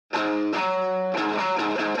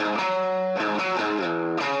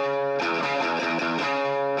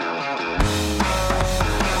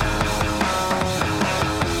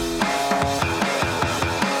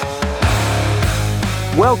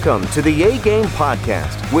Welcome to the A-Game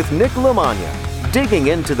Podcast with Nick LaMagna, digging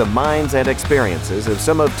into the minds and experiences of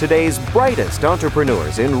some of today's brightest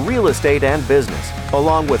entrepreneurs in real estate and business,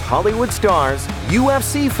 along with Hollywood stars,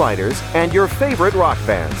 UFC fighters, and your favorite rock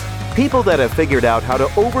bands. People that have figured out how to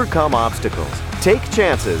overcome obstacles, take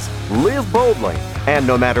chances, live boldly, and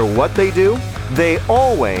no matter what they do, they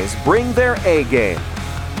always bring their A-game.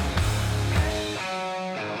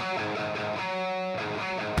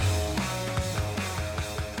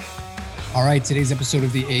 All right, today's episode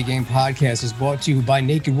of the A-Game Podcast is brought to you by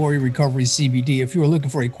Naked Warrior Recovery CBD. If you are looking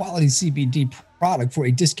for a quality CBD product for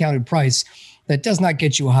a discounted price that does not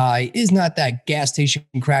get you high, is not that gas station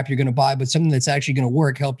crap you're going to buy, but something that's actually going to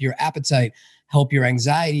work, help your appetite, help your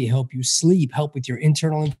anxiety, help you sleep, help with your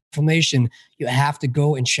internal inflammation, you have to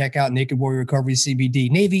go and check out Naked Warrior Recovery CBD.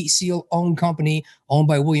 Navy SEAL owned company, owned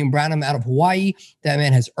by William Branham out of Hawaii. That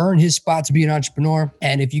man has earned his spot to be an entrepreneur.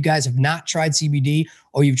 And if you guys have not tried CBD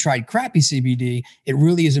or you've tried crappy CBD, it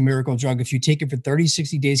really is a miracle drug. If you take it for 30,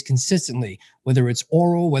 60 days consistently, whether it's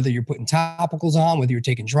oral, whether you're putting topicals on, whether you're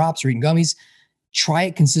taking drops or eating gummies, try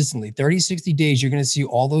it consistently. 30, 60 days, you're going to see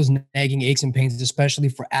all those nagging aches and pains, especially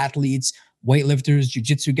for athletes, weightlifters,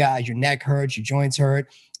 jiu-jitsu guys, your neck hurts, your joints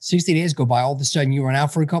hurt. 60 days go by, all of a sudden you run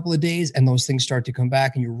out for a couple of days and those things start to come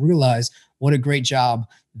back and you realize what a great job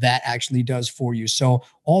that actually does for you. So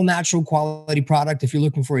all natural quality product. If you're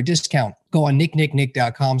looking for a discount, go on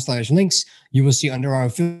nicknicknick.com/links. You will see under our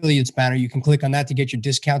affiliates banner, you can click on that to get your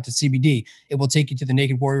discount to CBD. It will take you to the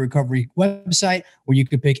Naked Warrior Recovery website where you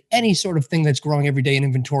could pick any sort of thing that's growing every day in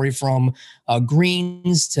inventory, from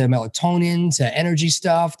greens to melatonin to energy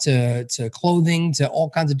stuff to clothing to all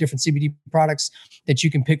kinds of different CBD products that you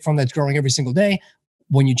can pick from that's growing every single day.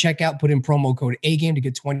 When you check out, put in promo code A-Game to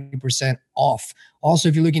get 20% off. Also,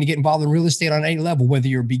 if you're looking to get involved in real estate on any level, whether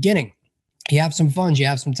you're beginning, you have some funds, you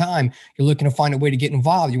have some time, you're looking to find a way to get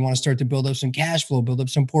involved, you want to start to build up some cash flow, build up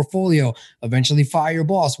some portfolio, eventually fire your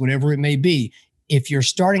boss, whatever it may be. If you're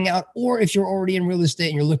starting out or if you're already in real estate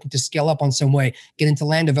and you're looking to scale up on some way, get into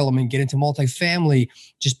land development, get into multifamily,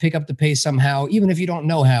 just pick up the pace somehow, even if you don't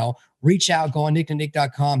know how, reach out, go on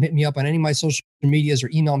nicknick.com, hit me up on any of my social medias or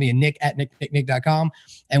email me at nick@nicknick.com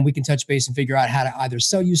and we can touch base and figure out how to either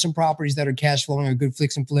sell you some properties that are cash flowing or good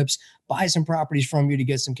flicks and flips, buy some properties from you to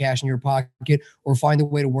get some cash in your pocket, or find a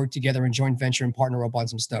way to work together and joint venture and partner up on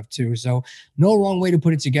some stuff too. So no wrong way to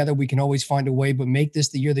put it together. We can always find a way, but make this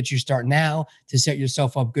the year that you start now to set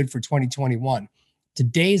yourself up good for 2021.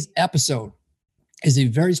 Today's episode is a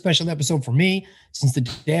very special episode for me. Since the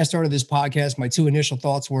day I started this podcast, my two initial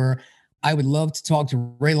thoughts were, I would love to talk to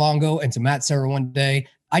Ray Longo and to Matt Serra one day.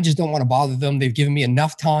 I just don't want to bother them. They've given me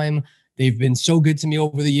enough time. They've been so good to me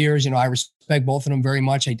over the years. I respect both of them very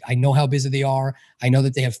much. I know how busy they are. I know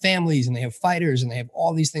that they have families and they have fighters and they have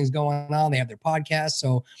all these things going on. They have their podcasts.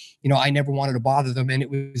 So, I never wanted to bother them. And it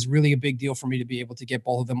was really a big deal for me to be able to get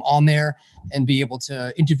both of them on there and be able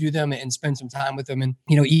to interview them and spend some time with them. And,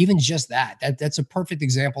 even just that's a perfect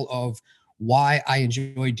example of why I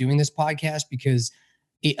enjoy doing this podcast, because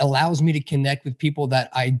it allows me to connect with people that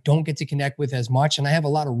I don't get to connect with as much. And I have a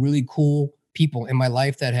lot of really cool people in my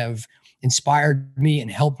life that have inspired me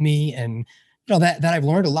and helped me, and that I've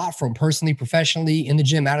learned a lot from, personally, professionally, in the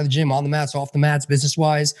gym, out of the gym, on the mats, off the mats, business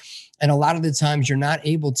wise. And a lot of the times you're not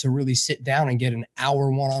able to really sit down and get an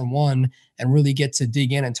hour one-on-one and really get to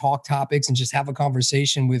dig in and talk topics and just have a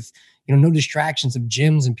conversation with no distractions of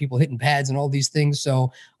gyms and people hitting pads and all these things.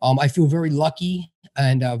 So I feel very lucky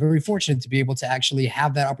and very fortunate to be able to actually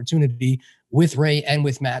have that opportunity with Ray and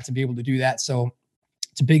with Matt to be able to do that. So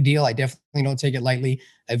it's a big deal. I definitely don't take it lightly.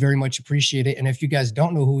 I very much appreciate it. And if you guys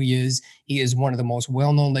don't know who he is one of the most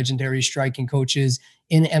well-known legendary striking coaches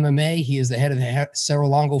in MMA. He is the head of the Serra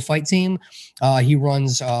Longo fight team. He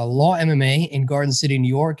runs Law MMA in Garden City, New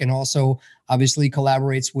York, and also obviously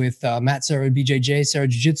collaborates with Matt Serra, BJJ, Serra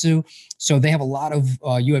Jiu-Jitsu. So they have a lot of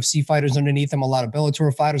UFC fighters underneath them, a lot of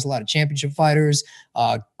Bellator fighters, a lot of championship fighters,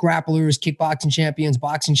 grapplers, kickboxing champions,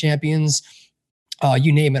 boxing champions.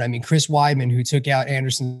 You name it. I mean, Chris Weidman, who took out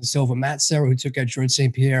Anderson Silva, Matt Serra, who took out George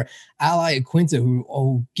St. Pierre, Ali Aquinta,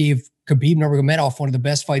 who gave Khabib Nurmagomedov one of the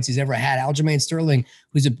best fights he's ever had, Aljamain Sterling,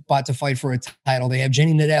 who's about to fight for a title. They have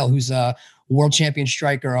Jenny Nadell, who's a world champion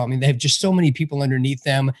striker. I mean, they have just so many people underneath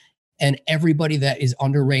them, and everybody that is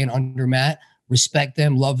under Ray and under Matt, respect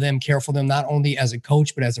them, love them, care for them, not only as a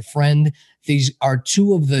coach, but as a friend. These are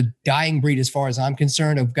two of the dying breed, as far as I'm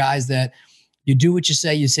concerned, of guys that you do what you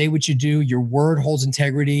say what you do, your word holds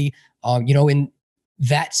integrity, and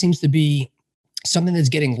that seems to be something that's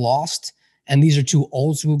getting lost And these are two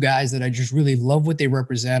old school guys that I just really love what they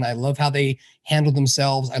represent. I love how they handle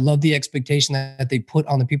themselves. I love the expectation that they put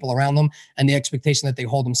on the people around them and the expectation that they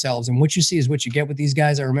hold themselves. And what you see is what you get with these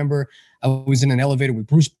guys. I remember I was in an elevator with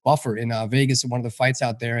Bruce Buffer in Vegas at one of the fights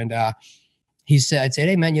out there. And I said,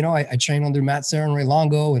 hey, man, I train under Matt Serra and Ray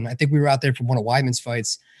Longo. And I think we were out there for one of Weidman's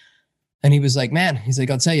fights. And he was like, man, he's like,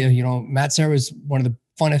 I'll tell you, Matt Serra is one of the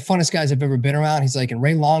funnest guys I've ever been around. He's like, and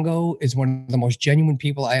Ray Longo is one of the most genuine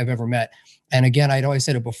people I have ever met. And again, I'd always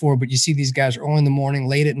said it before, but you see these guys early in the morning,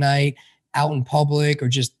 late at night, out in public, or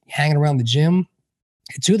just hanging around the gym.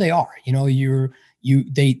 It's who they are.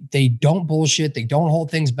 They don't bullshit. They don't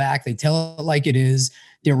hold things back. They tell it like it is.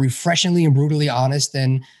 They're refreshingly and brutally honest.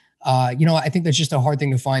 And, I think that's just a hard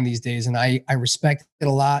thing to find these days. And I respect it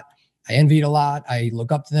a lot. I envy it a lot. I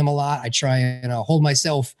look up to them a lot. I try and hold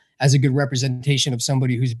myself as a good representation of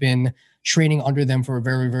somebody who's been training under them for a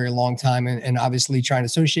very, very long time, and obviously trying to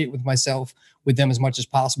associate with myself with them as much as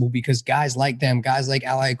possible, because guys like them, guys like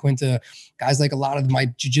Ali Quinta, guys like a lot of my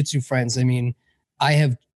jiu-jitsu friends, I mean, I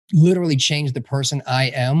have literally changed the person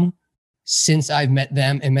I am since I've met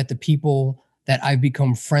them and met the people that I've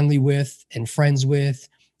become friendly with and friends with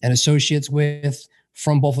and associates with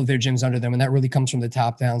from both of their gyms under them. And that really comes from the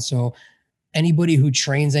top down. So anybody who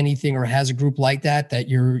trains anything or has a group like that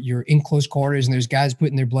you're in close quarters and there's guys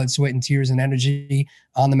putting their blood, sweat, and tears and energy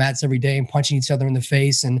on the mats every day and punching each other in the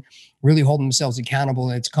face and really holding themselves accountable.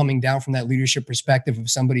 And it's coming down from that leadership perspective of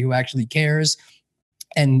somebody who actually cares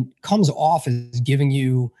and comes off as giving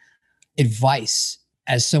you advice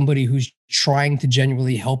as somebody who's trying to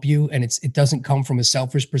genuinely help you. And it doesn't come from a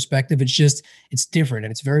selfish perspective. It's different.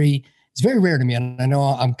 And it's very rare to me. And I know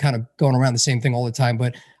I'm kind of going around the same thing all the time,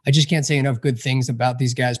 but I just can't say enough good things about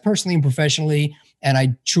these guys personally and professionally. And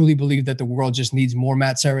I truly believe that the world just needs more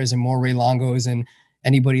Matt Serras and more Ray Longos, and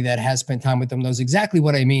anybody that has spent time with them knows exactly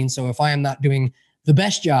what I mean. So if I am not doing the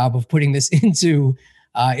best job of putting this into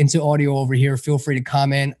audio over here, feel free to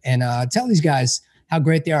comment and tell these guys how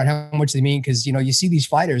great they are and how much they mean. Cause you see these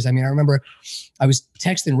fighters. I mean, I remember I was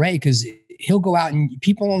texting Ray cause he'll go out and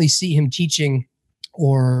people only see him teaching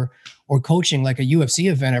or coaching like a UFC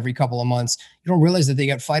event every couple of months. You don't realize that they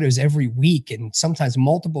got fighters every week and sometimes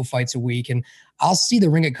multiple fights a week. And I'll see the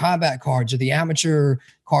Ring of Combat cards or the amateur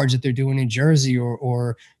cards that they're doing in Jersey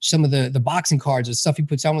or some of the boxing cards or stuff he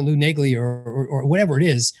puts on with Lou Negli or whatever it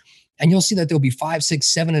is. And you'll see that there'll be 5, 6,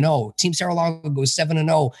 7-0. Team Serra Longo goes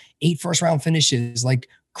 7-0, 8 first-round finishes, like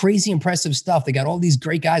crazy impressive stuff. They got all these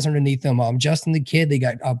great guys underneath them. Justin the Kid, they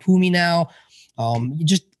got Pumi now.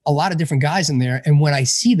 Just a lot of different guys in there. And when I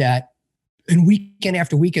see that, and weekend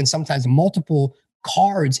after weekend, sometimes multiple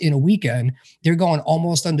cards in a weekend, they're going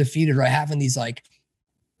almost undefeated or having these like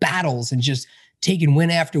battles and just taking win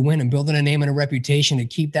after win and building a name and a reputation to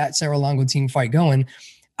keep that Serra Longo team fight going.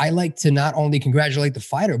 I like to not only congratulate the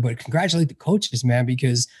fighter, but congratulate the coaches, man,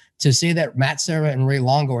 because to say that Matt Serra and Ray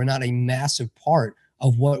Longo are not a massive part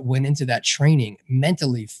of what went into that training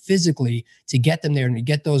mentally, physically, to get them there and to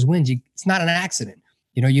get those wins, it's not an accident.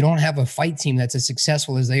 You don't have a fight team that's as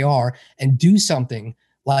successful as they are and do something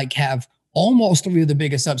like have almost 3 of the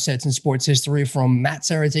biggest upsets in sports history, from Matt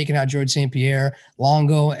Serra taking out George St. Pierre,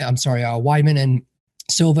 Weidman and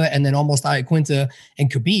Silva, and then almost Iaquinta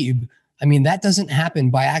and Khabib. I mean, that doesn't happen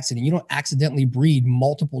by accident. You don't accidentally breed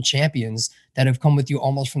multiple champions that have come with you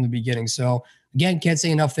almost from the beginning. So again, can't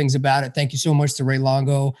say enough things about it. Thank you so much to Ray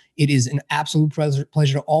Longo. It is an absolute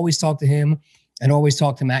pleasure to always talk to him and always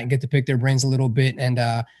talk to Matt and get to pick their brains a little bit. And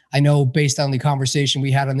I know based on the conversation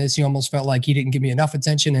we had on this, he almost felt like he didn't give me enough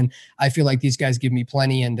attention. And I feel like these guys give me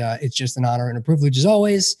plenty. And it's just an honor and a privilege as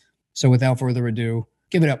always. So without further ado,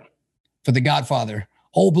 give it up for the Godfather,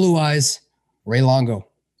 Old Blue Eyes, Ray Longo.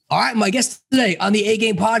 All right, my guest today on the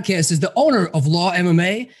A-Game podcast is the owner of Law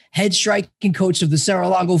MMA, head striking coach of the Serra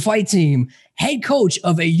Longo fight team, head coach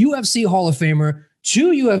of a UFC Hall of Famer, 2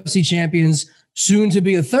 UFC champions, soon to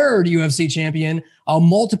be a 3rd UFC champion,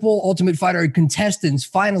 multiple Ultimate Fighter contestants,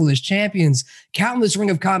 finalists, champions, countless Ring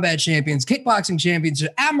of Combat champions, kickboxing champions,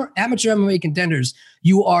 amateur MMA contenders.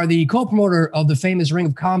 You are the co-promoter of the famous Ring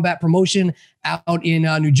of Combat promotion out in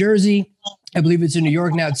New Jersey. I believe it's in New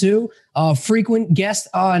York now too. Frequent guest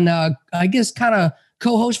on, I guess, kind of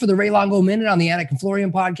co-host for the Ray Longo Minute on the Anik and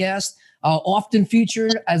Florian podcast. Often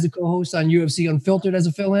featured as a co-host on UFC Unfiltered as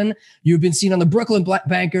a fill-in. You've been seen on the Brooklyn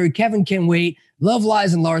Banker, Kevin Can Wait, Love,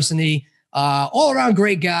 Lies, and Larceny. All-around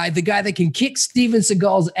great guy, the guy that can kick Steven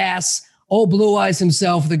Seagal's ass, Old Blue Eyes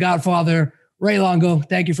himself, the Godfather, Ray Longo.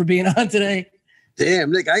 Thank you for being on today.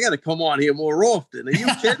 Damn, Nick, I got to come on here more often. Are you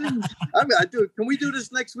kidding? Can we do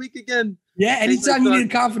this next week again? Yeah, anytime you need a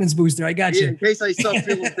confidence booster, I got you. In case I start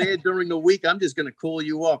feeling bad during the week, I'm just going to call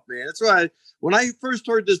you up, man. That's why when I first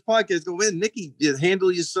heard this podcast, go, man, Nicky, you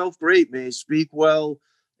handle yourself great, man. Speak well.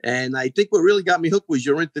 And I think what really got me hooked was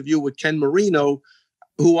your interview with Ken Marino,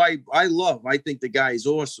 who I love. I think the guy is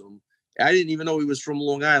awesome. I didn't even know he was from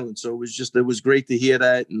Long Island. So it was great to hear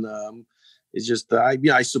that. And it's just,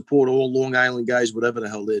 I support all Long Island guys, whatever the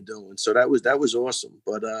hell they're doing. So that was awesome.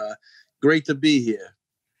 But great to be here.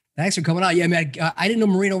 Thanks for coming out. Yeah, man, I didn't know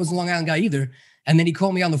Marino was a Long Island guy either. And then he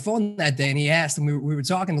called me on the phone that day and he asked, and we were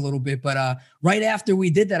talking a little bit. But right after we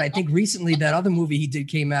did that, I think recently that other movie he did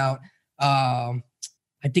came out. I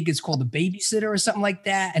think it's called The Babysitter or something like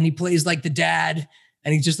that. And he plays like the dad.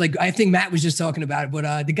 And he's just like, I think Matt was just talking about it.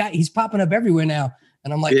 But the guy, he's popping up everywhere now.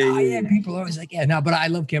 And I'm like, yeah, people are always like, yeah, no, but I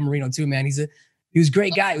love Ken Marino too, man. He was a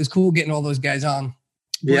great guy. It was cool getting all those guys on.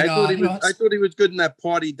 But, I thought he was good in that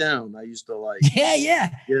Party Down. I used to like. Yeah.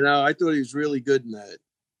 I thought he was really good in that.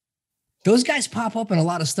 Those guys pop up in a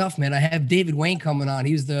lot of stuff, man. I have David Wayne coming on.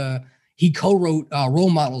 He co-wrote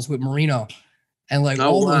Role Models with Marino. And like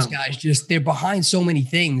those guys they're behind so many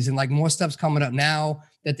things. And like more stuff's coming up now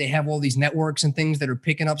that they have all these networks and things that are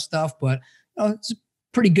picking up stuff. But it's a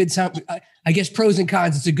pretty good time. I guess pros and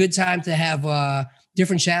cons. It's a good time to have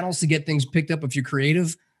different channels to get things picked up if you're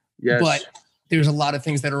creative. Yes. But there's a lot of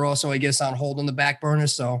things that are also, I guess, on hold on the back burner.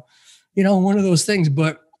 So, one of those things.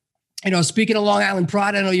 But, speaking of Long Island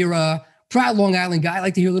Pride, I know you're a proud Long Island guy. I'd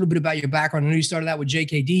like to hear a little bit about your background. I know you started out with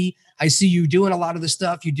JKD. I see you doing a lot of the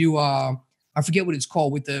stuff. You do, I forget what it's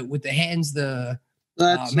called with the hands,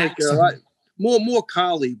 that's like more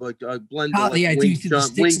Kali, but blend of Kali,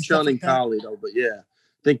 Wing Chun and Kali though. But yeah,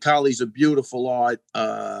 I think Kali's a beautiful art.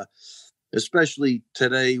 Especially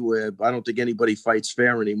today where I don't think anybody fights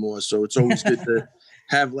fair anymore. So it's always good to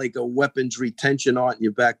have like a weapons retention art in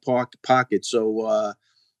your back pocket. So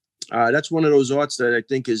that's one of those arts that I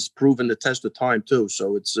think is proven the test of time too.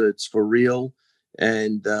 So it's for real.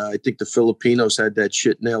 And I think the Filipinos had that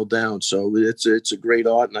shit nailed down. So it's a great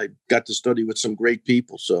art. And I got to study with some great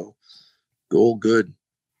people. So all good.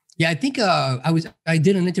 Yeah, I think I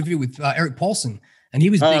did an interview with Eric Paulson and he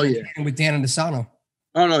was big with Dan Inosanto.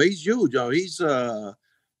 Oh no, he's huge. Oh,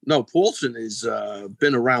 Paulson has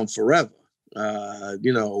been around forever.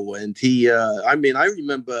 And he. I've been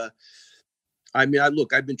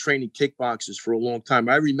training kickboxers for a long time.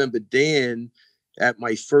 I remember Dan at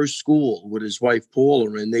my first school with his wife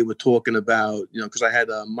Paula, and they were talking about, because I had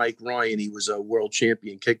Mike Ryan. He was a world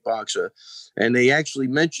champion kickboxer, and they actually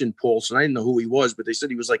mentioned Paulson. I didn't know who he was, but they said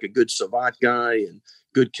he was like a good savate guy and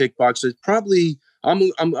good kickboxer. Probably. I'm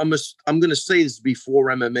going to say this before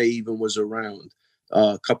MMA even was around,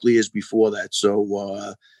 a couple of years before that.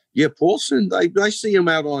 So Paulson, I see him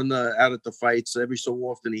out at the fights every so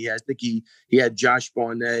often. I think he had Josh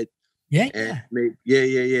Barnett. Yeah.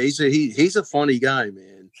 He's a funny guy,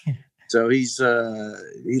 man. So he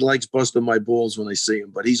likes busting my balls when I see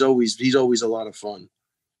him, but he's always a lot of fun.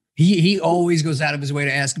 He always goes out of his way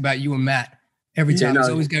to ask about you and Matt every time. He's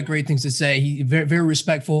always got great things to say. He's very, very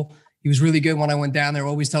respectful. He was really good when I went down there.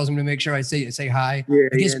 Always tells me to make sure I say hi. Yeah,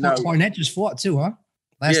 I guess Barnett just fought too, huh?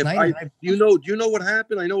 Last night. Do you know what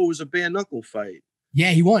happened? I know it was a bare knuckle fight. Yeah,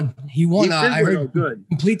 he won. I heard good.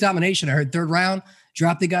 Complete domination. I heard third round,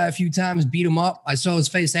 dropped the guy a few times, beat him up. I saw his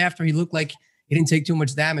face after. He looked like he didn't take too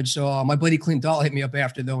much damage. So my buddy Clint Dahl hit me up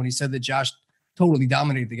after though, and he said that Josh totally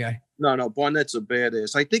dominated the guy. No, Barnett's a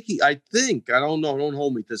badass. I don't know. Don't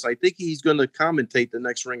hold me to this. I think he's going to commentate the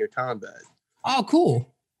next Ring of Combat. Oh, cool.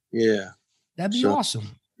 Yeah. That'd be awesome.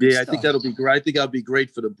 Yeah, I think that'll be great. I think that'll be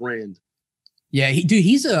great for the brand. Yeah,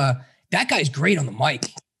 that guy's great on the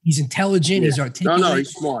mic. He's intelligent. Yeah. He's articulate. No,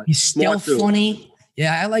 he's smart. He's still funny.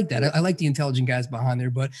 Yeah, I like that. I like the intelligent guys behind there.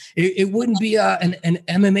 But it wouldn't be an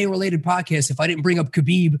MMA related podcast if I didn't bring up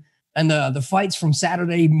Khabib and the fights from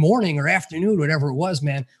Saturday morning or afternoon, whatever it was.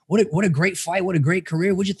 Man, what a great fight! What a great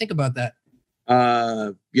career! What'd you think about that?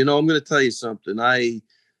 I'm going to tell you something. I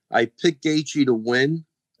picked Gaethje to win.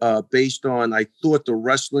 Based on, I thought the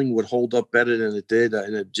wrestling would hold up better than it did,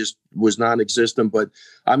 and it just was non-existent. But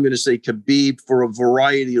I'm going to say Khabib, for a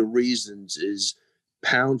variety of reasons, is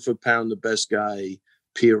pound for pound the best guy,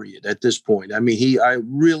 period, at this point. I mean,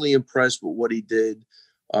 I'm really impressed with what he did.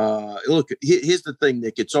 Look, here's the thing,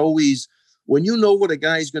 Nick. It's always, when you know what a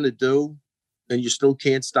guy's going to do and you still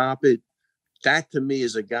can't stop it, that to me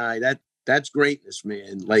is a guy that's greatness,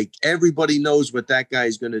 man. Like, everybody knows what that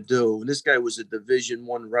guy's going to do. And this guy was a Division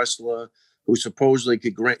I wrestler who supposedly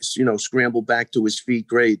could, scramble back to his feet.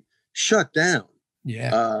 Great. Shut down.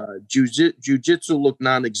 Yeah. Jiu-jitsu looked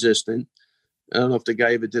non-existent. I don't know if the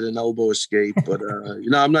guy ever did an elbow escape, but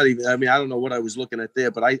I'm not even. I mean, I don't know what I was looking at there,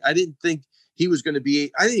 but I didn't think he was going to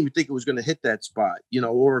be. I didn't even think it was going to hit that spot,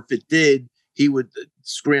 or if it did, he would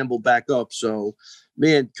scramble back up. So,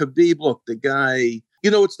 man, Khabib, look, the guy.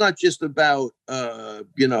 It's not just about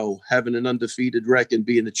having an undefeated record and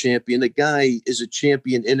being a champion. The guy is a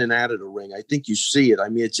champion in and out of the ring. I think you see it. I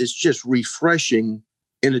mean, it's just refreshing.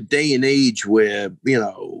 In a day and age where,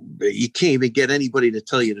 you can't even get anybody to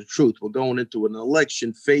tell you the truth. We're going into an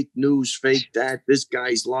election, fake news, fake that, this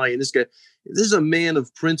guy's lying, this is a man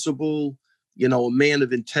of principle, a man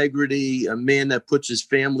of integrity, a man that puts his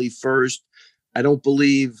family first. I don't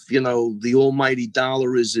believe, the almighty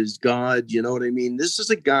dollar is his God. You know what I mean? This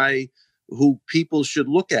is a guy who people should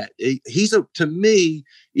look at. To me,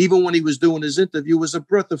 even when he was doing his interview, was a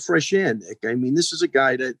breath of fresh air, Nick. I mean, this is a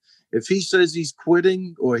guy that, if he says he's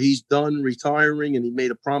quitting or he's done retiring and he made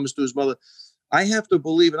a promise to his mother, I have to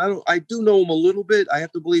believe, and I do know him a little bit. I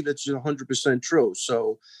have to believe it's 100% true.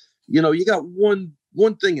 So, you got one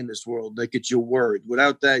thing in this world, like it's your word.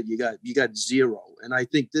 Without that, you got zero. And I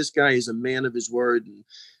think this guy is a man of his word. And,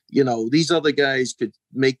 these other guys could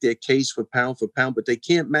make their case for pound, but they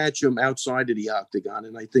can't match him outside of the octagon.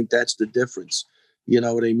 And I think that's the difference. You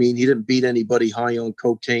know what I mean? He didn't beat anybody high on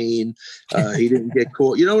cocaine. He didn't get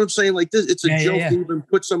caught. You know what I'm saying? Like this, it's a joke to even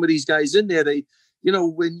put some of these guys in there. They,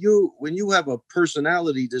 when you have a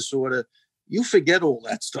personality disorder, you forget all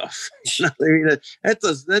that stuff. I mean,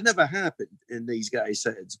 that never happened in these guys'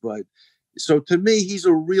 heads. But so to me, he's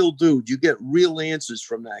a real dude. You get real answers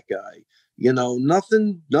from that guy.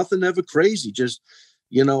 Nothing ever crazy. Just.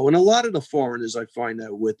 And a lot of the foreigners I find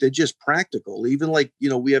that with, they're just practical. Even like,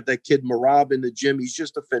 we have that kid Marab in the gym. He's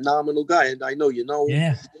just a phenomenal guy. And I know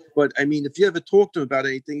him. But I mean, if you ever talk to him about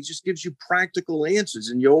anything, he just gives you practical answers.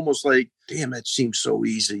 And you're almost like, damn, that seems so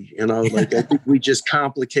easy. Like I think we just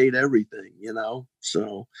complicate everything,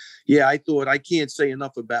 So, yeah, I can't say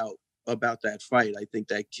enough about that fight. I think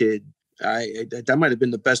that kid, that might have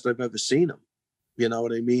been the best I've ever seen him. You know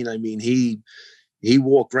what I mean? I mean, he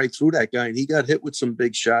walked right through that guy and he got hit with some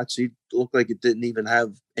big shots. He looked like it didn't even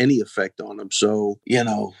have any effect on him. So,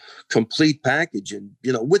 complete package. And,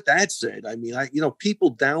 with that said, I mean,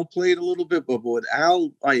 people downplayed a little bit, but what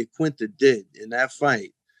Al Iaquinta did in that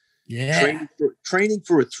fight, training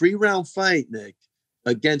for a 3-round fight, Nick,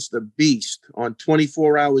 against a beast on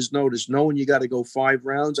 24 hours notice, knowing you got to go 5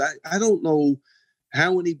 rounds. I don't know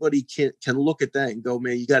how anybody can look at that and go,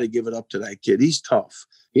 man, you got to give it up to that kid. He's tough.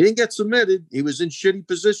 He didn't get submitted. He was in shitty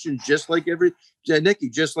positions, just like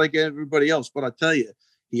everybody else. But I'll tell you,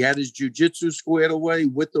 he had his jiu-jitsu squared away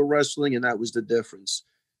with the wrestling, and that was the difference.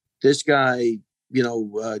 This guy,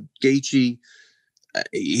 Gaethje,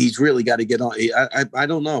 he's really got to get on. I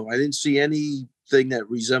don't know. I didn't see anything that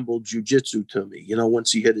resembled jiu-jitsu to me,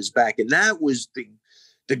 once he hit his back. And that was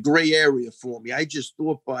the gray area for me. I just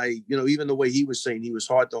thought by, even the way he was saying he was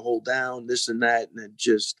hard to hold down, this and that, and it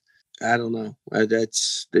just, I don't know.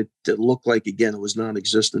 It looked like, again, it was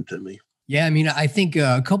non-existent to me. Yeah, I mean, I think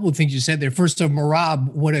a couple of things you said there. First off,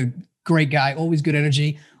 Marab, what a great guy. Always good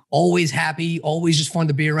energy, always happy, always just fun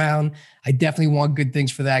to be around. I definitely want good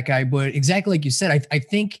things for that guy. But exactly like you said, I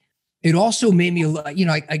think it also made me,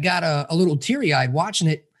 I got a little teary-eyed watching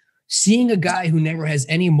it, seeing a guy who never has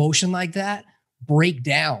any emotion like that break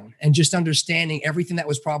down and just understanding everything that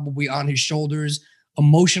was probably on his shoulders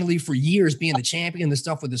emotionally for years, being the champion, the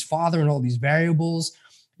stuff with his father and all these variables.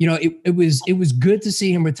 It was good to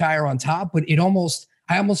see him retire on top, but I almost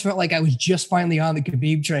felt like I was just finally on the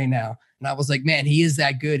Khabib train now. And I was like, man, he is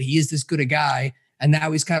that good. He is this good a guy. And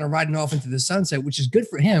now he's kind of riding off into the sunset, which is good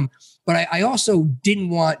for him. But I also didn't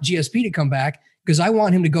want GSP to come back because I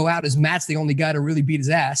want him to go out as Matt's the only guy to really beat his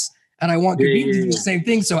ass. And I want Khabib to do the same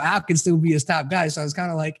thing so Al can still be his top guy. So I was kind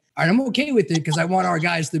of like, all right, I'm okay with it because I want our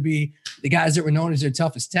guys to be the guys that were known as their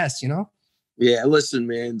toughest tests, Yeah, listen,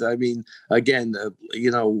 man. I mean, again,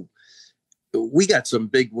 we got some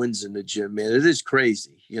big wins in the gym, man. It is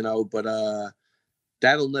crazy, but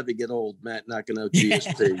that'll never get old, Matt knocking out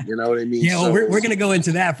GSP. You know what I mean? Yeah, well, we're going to go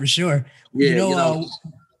into that for sure. Yeah,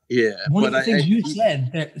 yeah. One of the things you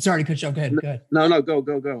said, sorry to cut you off. Go ahead. No,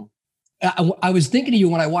 go. I was thinking of you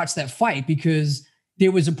when I watched that fight because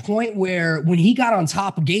there was a point where when he got on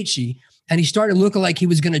top of Gaethje and he started looking like he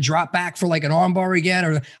was going to drop back for like an armbar again,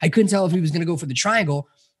 or I couldn't tell if he was going to go for the triangle.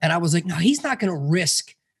 And I was like, no, he's not going to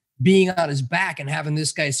risk being on his back and having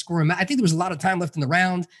this guy score him. I think there was a lot of time left in the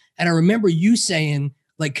round. And I remember you saying,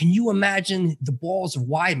 like, can you imagine the balls of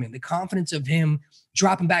Weidman, the confidence of him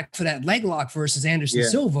dropping back for that leg lock versus Anderson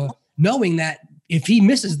Silva, knowing that if he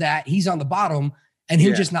misses that, he's on the bottom and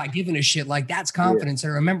him just not giving a shit. Like, that's confidence.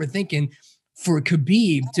 And I remember thinking, for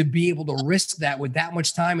Khabib to be able to risk that with that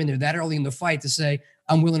much time in there that early in the fight to say,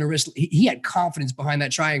 I'm willing to risk. He had confidence behind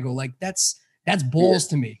that triangle. Like that's balls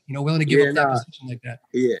to me, willing to give up that position like that.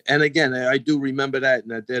 Yeah. And again, I do remember that,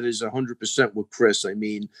 and that is 100% with Chris. I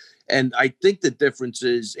mean, and I think the difference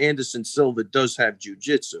is Anderson Silva does have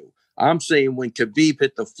jiu-jitsu. I'm saying when Khabib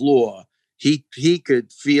hit the floor, he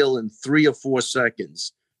could feel in 3 or 4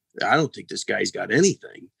 seconds. I don't think this guy's got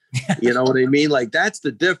anything. You know what I mean? Like, that's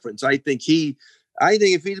the difference. I think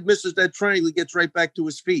if he misses that triangle, he gets right back to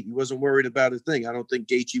his feet. He wasn't worried about a thing. I don't think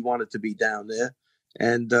Gaethje wanted to be down there.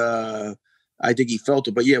 And I think he felt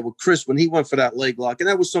it. But yeah, with Chris, when he went for that leg lock, and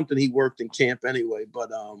that was something he worked in camp anyway. But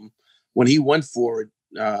when he went for it,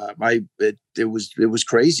 it was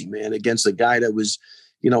crazy, man, against a guy that was,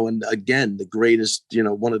 and again, the greatest,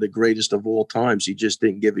 one of the greatest of all times. He just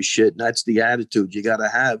didn't give a shit. And that's the attitude you got to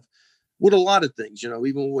have with a lot of things,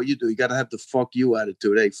 even what you do. You got to have the fuck you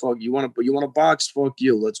attitude. Hey, fuck, you want to box? Fuck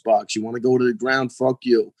you. Let's box. You want to go to the ground? Fuck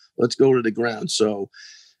you. Let's go to the ground. So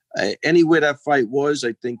anywhere that fight was,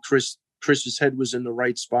 I think Chris's head was in the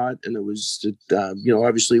right spot, and it was,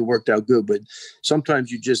 obviously it worked out good, but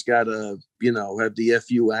sometimes you just got to, have the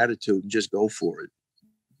FU attitude and just go for it.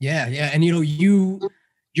 Yeah. Yeah. And,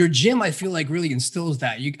 your gym, I feel like really instills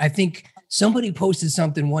that. I think somebody posted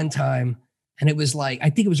something one time, and it was like, I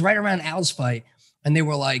think it was right around Al's fight, and they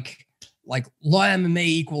were like Law MMA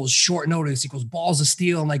equals short notice equals balls of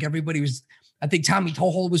steel. And like everybody was, I think Tommy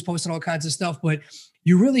Tohold was posting all kinds of stuff, but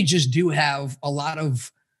you really just do have a lot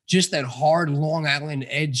of just that hard Long Island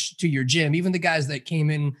edge to your gym. Even the guys that came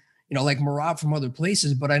in, like Marab from other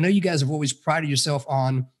places. But I know you guys have always prided yourself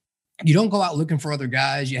on, you don't go out looking for other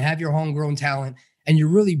guys. You have your homegrown talent, and you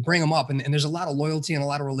really bring them up. And there's a lot of loyalty and a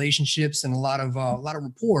lot of relationships and a lot of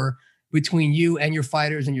rapport between you and your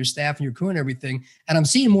fighters and your staff and your crew and everything. And I'm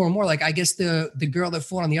seeing more and more, like, I guess the girl that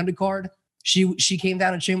fought on the undercard, she came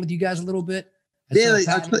down and trained with you guys a little bit.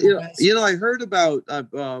 I heard about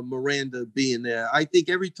Miranda being there. I think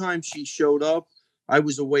every time she showed up, I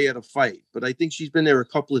was away at a fight, but I think she's been there a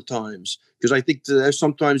couple of times, because I think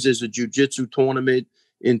sometimes there's a jiu-jitsu tournament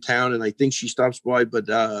in town, and I think she stops by, but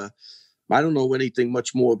I don't know anything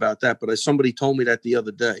much more about that, but somebody told me that the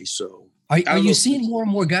other day. So are you seeing more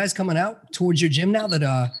and more guys coming out towards your gym now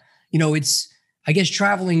that, it's, I guess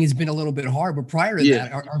traveling has been a little bit hard, but prior to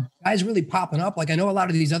that, are guys really popping up? Like, I know a lot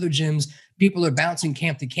of these other gyms, people are bouncing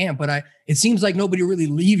camp to camp, but it seems like nobody really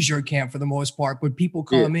leaves your camp for the most part, but people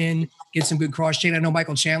come in, get some good cross chain. I know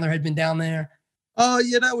Michael Chandler had been down there.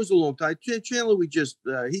 Yeah, that was a long time. Chandler,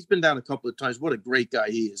 he's been down a couple of times. What a great guy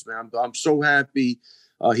he is, man. I'm so happy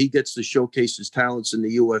he gets to showcase his talents in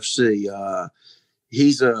the UFC.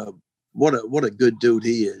 He's what a good dude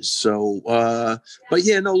he is. So, but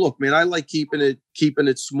yeah, no, look, man, I like keeping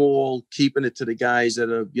it small, keeping it to the guys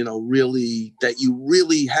that are, that you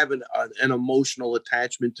really have an emotional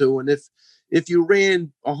attachment to. And if you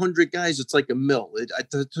ran 100 guys, it's like a mill.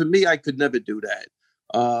 To me, I could never do that.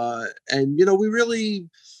 And, we really,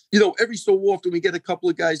 every so often we get a couple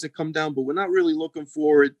of guys that come down, but we're not really looking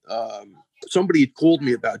for it. Somebody had called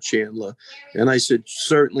me about Chandler, and I said,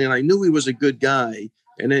 certainly. And I knew he was a good guy.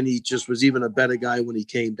 And then he just was even a better guy when he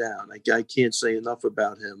came down. I can't say enough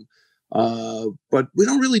about him. But we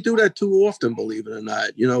don't really do that too often, believe it or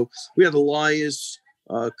not. We had Elias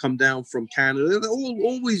come down from Canada. They're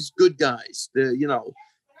always good guys.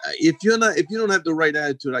 If you don't have the right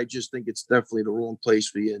attitude, I just think it's definitely the wrong place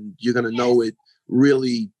for you, and you're gonna know it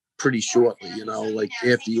really pretty shortly. Like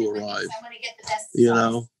after you arrive.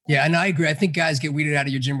 Yeah, and I agree. I think guys get weeded out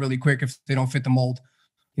of your gym really quick if they don't fit the mold.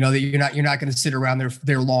 That you're not going to sit around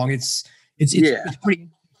there long. It's pretty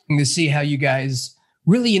interesting to see how you guys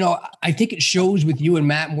really, I think it shows with you and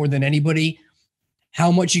Matt more than anybody how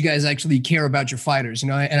much you guys actually care about your fighters.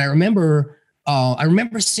 And I remember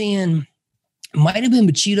seeing, might have been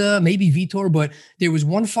Machida, maybe Vitor, but there was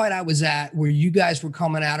one fight I was at where you guys were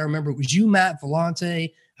coming out. I remember it was you, Matt,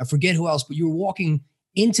 Volante, I forget who else, but you were walking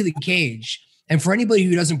into the cage. And for anybody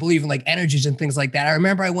who doesn't believe in like energies and things like that, I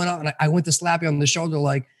remember I went out and I went to slap you on the shoulder,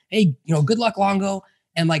 like, hey, good luck, Longo.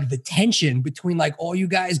 And like the tension between like all you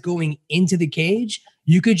guys going into the cage,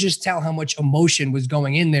 you could just tell how much emotion was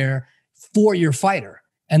going in there for your fighter.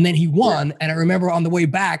 And then he won. Yeah. And I remember on the way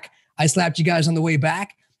back, I slapped you guys on the way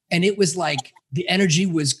back. And it was like the energy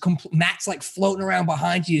was Matt's like floating around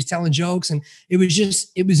behind you, he's telling jokes. And it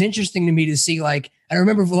was interesting to me to see, like, I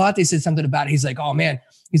remember Volante said something about it. He's like, oh man,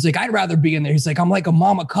 he's like, I'd rather be in there. He's like, I'm like a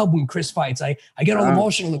mama cub when Chris fights. I get all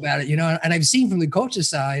emotional about it, and I've seen from the coach's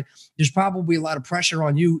side, there's probably a lot of pressure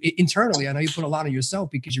on you internally. I know you put a lot on yourself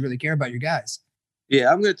because you really care about your guys. Yeah,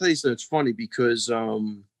 I'm going to tell you something. It's funny because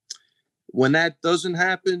when that doesn't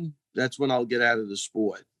happen, that's when I'll get out of the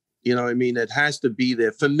sport. You know what I mean? It has to be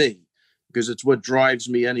there for me because it's what drives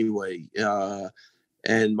me anyway.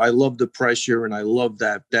 And I love the pressure and I love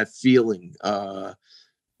that feeling.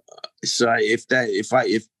 So if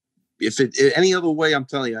it any other way, I'm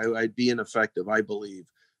telling you, I'd be ineffective, I believe.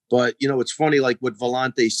 But, you know, it's funny, like what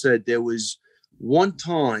Vellante said, there was one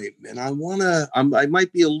time, and I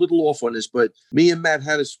might be a little off on this, but me and Matt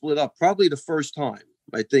had to split up probably the first time.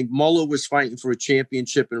 I think Muller was fighting for a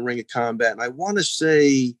championship in Ring of Combat. And I want to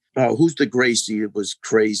say, who's the Gracie? It was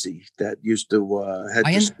crazy that used to had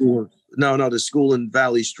the school. No, the school in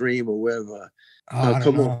Valley Stream or wherever.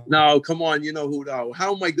 Come on. No, come on. You know who? No.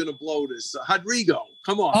 How am I going to blow this? Rodrigo.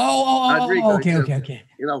 Come on. Rodrigo. Okay.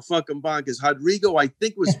 You know, fucking bonkers. Rodrigo, I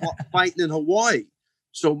think, was fighting in Hawaii.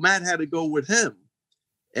 So Matt had to go with him.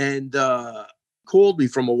 And called me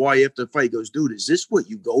from Hawaii after the fight. He goes, dude, is this what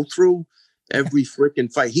you go through every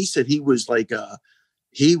freaking fight? He said he was like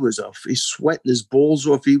he's sweating his balls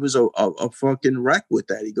off. He was a fucking wreck with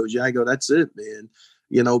that. He goes, yeah. I go, that's it, man.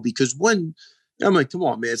 You know, because I'm like, come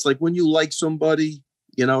on, man. It's like when you like somebody,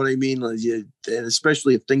 you know what I mean? Like and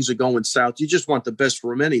especially if things are going south, you just want the best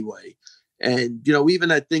for them anyway. And, you know, even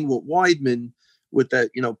that thing with Weidman with that,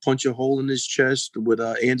 you know, punch a hole in his chest with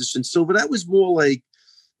Anderson Silva, that was more like,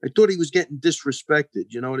 I thought he was getting disrespected.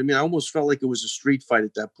 You know what I mean? I almost felt like it was a street fight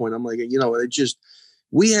at that point. I'm like, you know,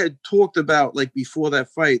 we had talked about like before that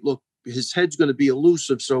fight, look, his head's going to be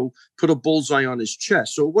elusive. So put a bullseye on his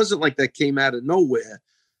chest. So it wasn't like that came out of nowhere.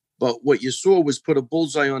 But what you saw was put a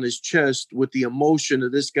bullseye on his chest with the emotion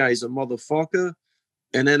of this guy's a motherfucker.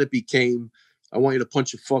 And then it became, I want you to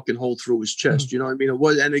punch a fucking hole through his chest. Mm-hmm. You know what I mean? It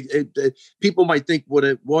was, and people might think what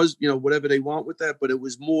it was, you know, whatever they want with that, but it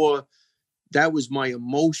was more, that was my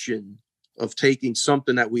emotion of taking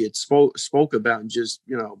something that we had spoke about and just,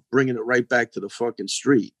 you know, bringing it right back to the fucking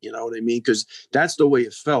street. You know what I mean? Because that's the way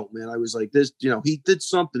it felt, man. I was like, this, you know, he did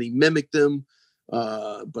something, he mimicked him.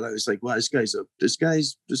 But I was like, wow, this guy's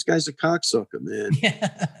a cocksucker, man.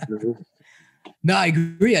 Yeah. You know? No, I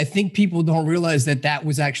agree. I think people don't realize that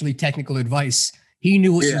was actually technical advice. He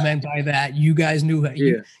knew what you meant by that. You guys knew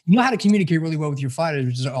you know how to communicate really well with your fighters,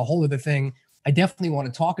 which is a whole other thing I definitely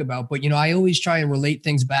want to talk about. But, you know, I always try and relate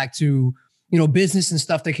things back to, you know, business and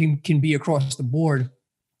stuff that can be across the board.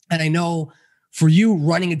 And I know for you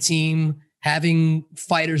running a team, having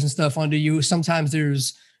fighters and stuff under you, sometimes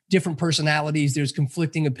there's different personalities, there's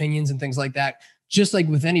conflicting opinions and things like that, just like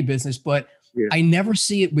with any business. But I never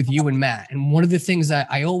see it with you and Matt. And one of the things that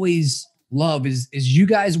I always love is you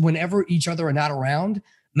guys, whenever each other are not around,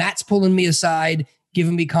 Matt's pulling me aside,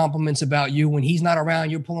 giving me compliments about you. When he's not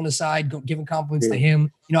around, you're pulling aside, giving compliments to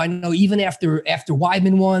him. You know, I know even after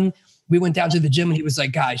Weidman won, we went down to the gym and he was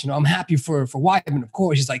like, guys, you know, I'm happy for Weidman, of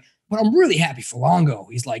course. He's like, but I'm really happy for Longo.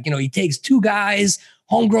 He's like, you know, he takes two guys,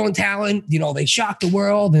 homegrown talent, you know, they shock the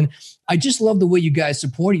world. And I just love the way you guys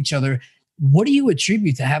support each other. What do you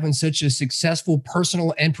attribute to having such a successful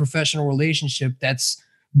personal and professional relationship that's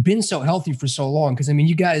been so healthy for so long? Because, I mean,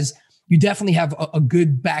 you guys, you definitely have a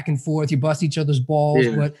good back and forth. You bust each other's balls,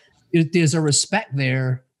 but there's a respect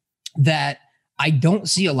there that I don't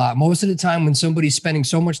see a lot. Most of the time when somebody's spending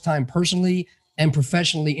so much time personally and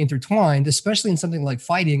professionally intertwined, especially in something like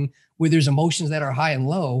fighting where there's emotions that are high and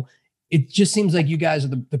low, it just seems like you guys are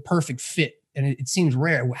the perfect fit. And it seems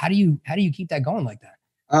rare. How do you keep that going like that?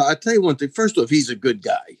 I'll tell you one thing. First off, he's a good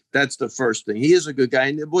guy. That's the first thing. He is a good guy.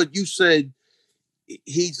 And what you said,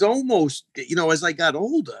 he's almost, you know, as I got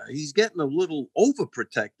older, he's getting a little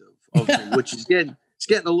overprotective of me, which is getting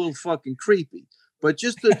a little fucking creepy. But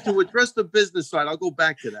just to address the business side, I'll go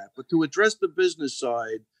back to that. But to address the business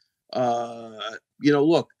side, you know,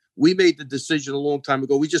 look, we made the decision a long time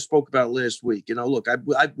ago. We just spoke about it last week. You know, look,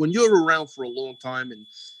 when you're around for a long time, and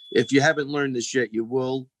if you haven't learned this yet, you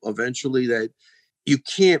will eventually, that you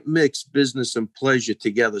can't mix business and pleasure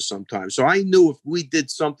together sometimes. So I knew if we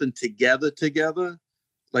did something together,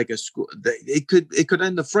 like a school, it could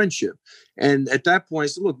end the friendship. And at that point, I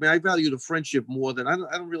said, look, man, I value the friendship more than I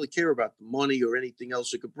don't really care about the money or anything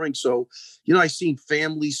else it could bring. So, you know, I've seen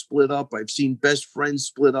families split up. I've seen best friends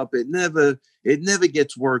split up. It never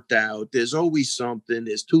gets worked out. There's always something.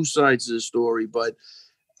 There's two sides of the story. But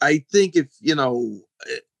I think if, you know,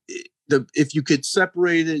 if you could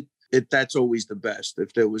separate it, that's always the best,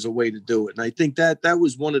 if there was a way to do it. And I think that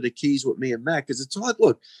was one of the keys with me and Matt, because it's hard.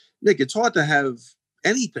 Look, Nick, it's hard to have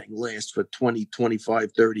anything last for 20,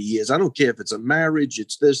 25, 30 years. I don't care if it's a marriage,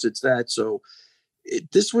 it's this, it's that. So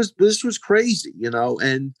this was crazy, you know.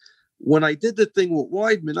 And when I did the thing with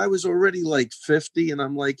Weidman, I was already like 50, and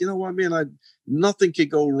I'm like, you know what, man, nothing could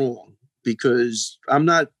go wrong, because I'm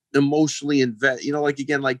not emotionally invest, like,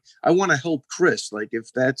 again, like I want to help Chris, like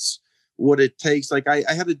if that's what it takes. Like I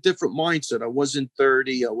had a different mindset. I wasn't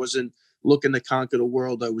 30. I wasn't looking to conquer the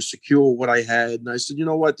world. I was secure with what I had. And I said, you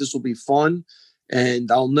know what, this will be fun.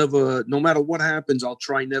 And I'll never, no matter what happens, I'll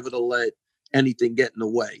try never to let anything get in the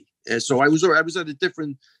way. And so I was at a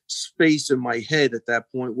different space in my head at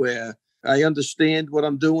that point where I understand what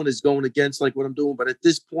I'm doing is going against like what I'm doing. But at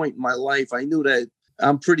this point in my life, I knew that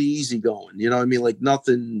I'm pretty easygoing. You know what I mean? Like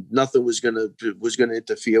nothing was gonna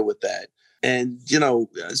interfere with that. And,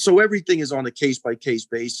 so everything is on a case by case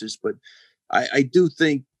basis. But I do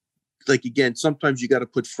think, like, again, sometimes you got to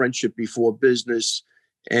put friendship before business.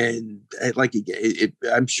 And like,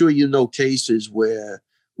 I'm sure cases where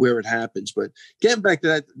it happens. But getting back to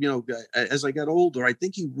that, as I got older, I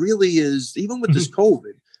think he really is, even with this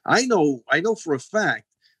COVID, I know for a fact,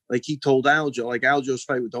 like he told Aljo, like Aljo's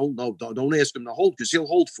fight with, don't ask him to hold because he'll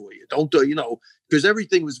hold for you. Don't do, because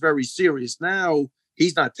everything was very serious. Now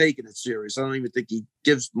he's not taking it serious. I don't even think he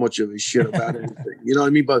gives much of a shit about anything. You know what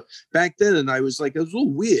I mean? But back then, and I was like, it was a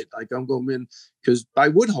little weird. Like I'm going in because I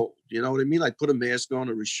would hold, you know what I mean? I'd put a mask on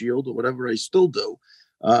or a shield or whatever. I still do.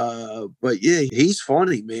 But yeah, he's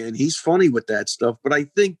funny, man. He's funny with that stuff. But I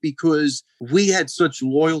think because we had such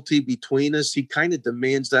loyalty between us, he kind of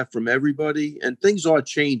demands that from everybody, and things are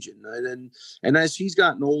changing. And as he's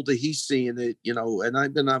gotten older, he's seeing it, and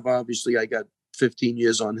I got 15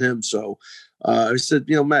 years on him. So, I said,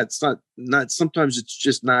 Matt, it's not, sometimes it's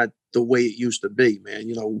just not the way it used to be,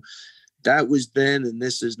 man. That was then and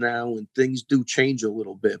this is now, and things do change a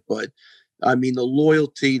little bit, but I mean, the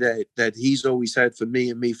loyalty that he's always had for me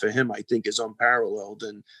and me for him, I think, is unparalleled.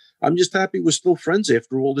 And I'm just happy we're still friends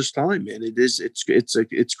after all this time, man.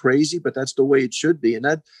 It's crazy, but that's the way it should be. And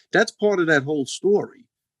that's part of that whole story.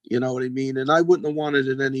 You know what I mean? And I wouldn't have wanted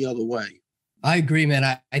it any other way. I agree,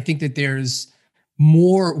 man. I think that there's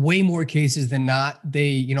way more cases than not.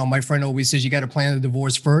 My friend always says you got to plan the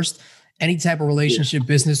divorce first. Any type of relationship,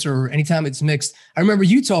 business, or anytime it's mixed. I remember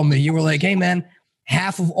you told me, you were like, hey, man,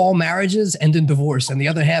 half of all marriages end in divorce and the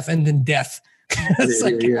other half end in death. Yeah.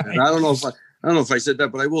 And I don't know if I said that,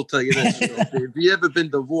 but I will tell you this. If you ever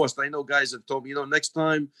been divorced, I know guys have told me, next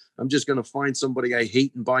time I'm just going to find somebody I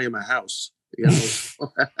hate and buy him a house.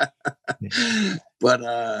 But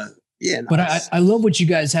yeah. But I love what you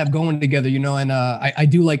guys have going together, and I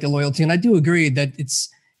do like the loyalty, and I do agree that it's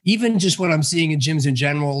even just what I'm seeing in gyms in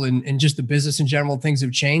general and just the business in general, things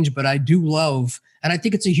have changed, but I do love, and I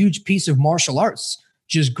think it's a huge piece of martial arts,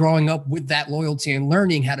 just growing up with that loyalty and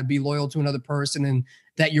learning how to be loyal to another person, and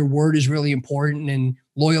that your word is really important, and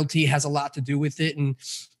loyalty has a lot to do with it. And,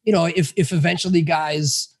 if eventually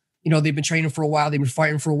guys, they've been training for a while, they've been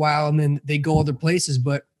fighting for a while, and then they go other places.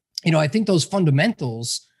 But, I think those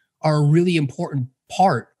fundamentals are a really important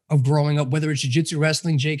part of growing up, whether it's jiu-jitsu,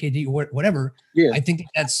 wrestling, JKD, or whatever. Yeah. I think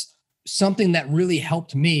that's something that really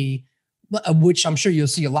helped me, which I'm sure you'll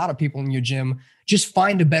see a lot of people in your gym, just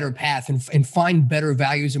find a better path and find better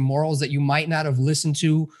values and morals that you might not have listened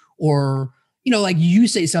to, or, like you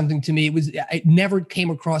say something to me, it never came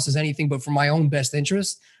across as anything but for my own best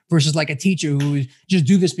interest, versus like a teacher who just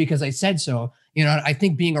do this because I said so. I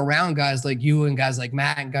think being around guys like you and guys like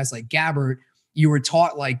Matt and guys like Gabbard, you were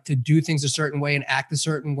taught like to do things a certain way and act a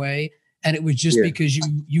certain way. And it was just because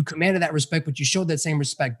you commanded that respect, but you showed that same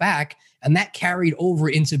respect back. And that carried over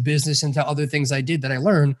into business, into other things I did that I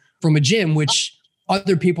learned from a gym, which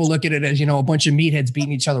other people look at it as, a bunch of meatheads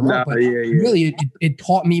beating each other up. But really, it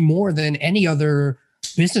taught me more than any other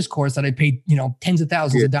business course that I paid, tens of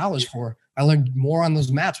thousands of dollars for. I learned more on those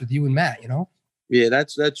mats with you and Matt, Yeah,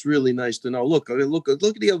 that's really nice to know. Look at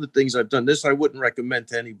the other things I've done. This I wouldn't recommend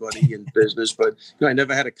to anybody in business, but I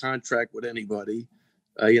never had a contract with anybody.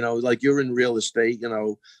 Like you're in real estate.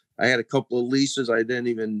 I had a couple of leases. I didn't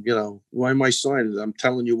even, why am I signing it? I'm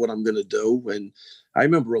telling you what I'm going to do. And I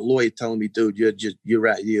remember a lawyer telling me, dude, you're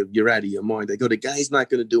out of your mind. I go, the guy's not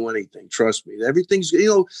going to do anything. Trust me. Everything's,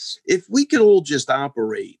 if we could all just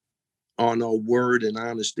operate on our word and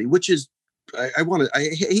honesty, which is, I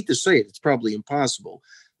hate to say it, it's probably impossible,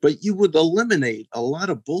 but you would eliminate a lot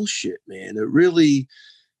of bullshit, man. It really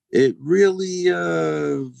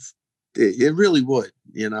would,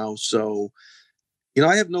 so,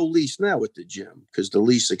 I have no lease now at the gym because the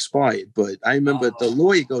lease expired, but I remember the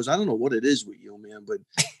lawyer goes, I don't know what it is with you, man, but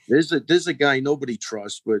there's a guy nobody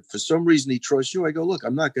trusts, but for some reason he trusts you. I go, look,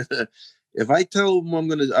 I'm not going to, if I tell him I'm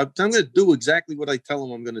going to do exactly what I tell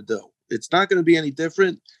him I'm going to do. It's not going to be any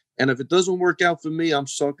different. And if it doesn't work out for me, I'm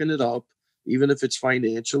sucking it up, even if it's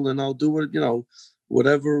financial, and I'll do it,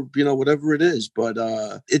 whatever it is. But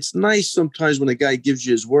it's nice sometimes when a guy gives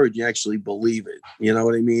you his word, you actually believe it. You know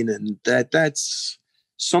what I mean? And that's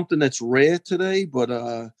something that's rare today, but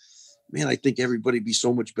man, I think everybody'd be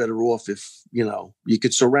so much better off if, you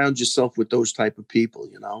could surround yourself with those type of people,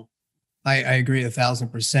 I agree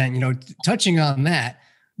 1,000%. Touching on that,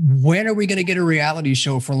 when are we going to get a reality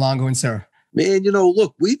show for Longo and Sarah? Man,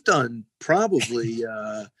 look, we've done probably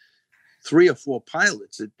 3 or 4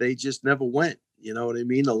 pilots that they just never went. You know what I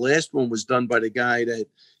mean? The last one was done by the guy that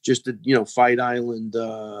just did, Fight Island,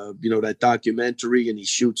 that documentary, and he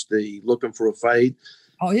shoots the Looking for a Fight.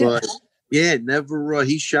 Oh, yeah. But yeah, never,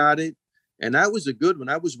 he shot it. And that was a good one.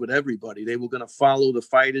 I was with everybody. They were going to follow the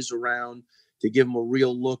fighters around to give them a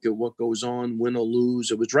real look at what goes on, win or lose.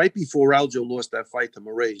 It was right before Aljo lost that fight to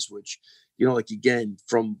Moraes, which, again,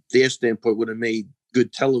 from their standpoint, would have made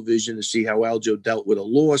good television to see how Aljo dealt with a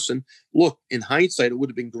loss. And look, in hindsight, it would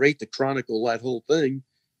have been great to chronicle that whole thing,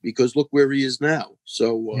 because look where he is now.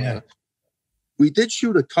 So we did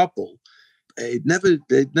shoot a couple. It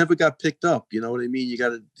never got picked up. You know what I mean? You got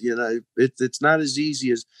to, it's not as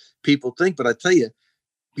easy as people think. But I tell you,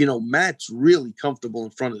 Matt's really comfortable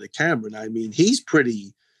in front of the camera. And I mean, his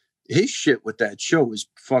shit with that show is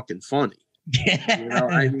fucking funny.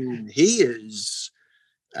 I mean, he is,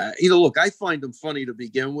 look, I find him funny to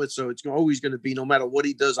begin with. So it's always going to be, no matter what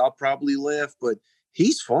he does, I'll probably laugh, but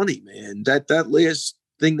he's funny, man. That last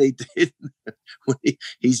thing they did when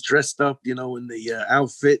he's dressed up, in the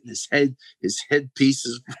outfit, and his headpiece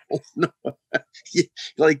is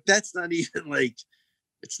like, that's not even like,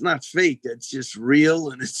 it's not fake. It's just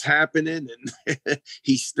real, and it's happening. And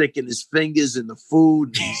he's sticking his fingers in the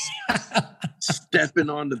food, and he's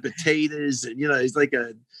stepping on the potatoes, and he's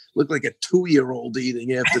look like a 2-year-old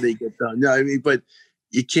eating after they get done. I mean, but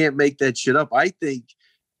you can't make that shit up. I think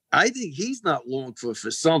he's not long for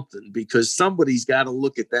something, because somebody's got to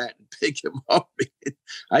look at that and pick him up.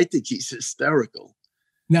 I think he's hysterical.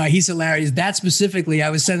 No, he's hilarious. That specifically, I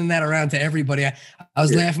was sending that around to everybody. I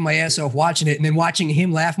was laughing my ass off watching it, and then watching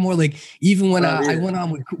him laugh more. Like, even when I went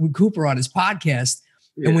on with Cooper on his podcast,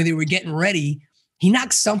 and when they were getting ready, he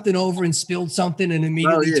knocked something over and spilled something, and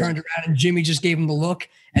immediately turned around, and Jimmy just gave him the look,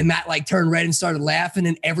 and Matt turned red and started laughing,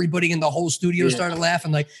 and everybody in the whole studio started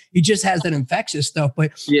laughing. Like, he just has that infectious stuff.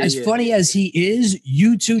 But as funny as he is,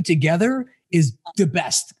 you two together is the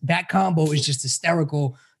best. That combo is just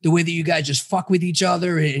hysterical. The way that you guys just fuck with each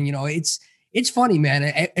other, and it's funny,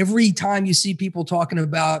 man. Every time you see people talking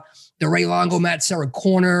about the Ray Longo, Matt Serra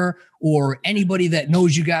corner, or anybody that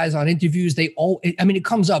knows you guys on interviews, it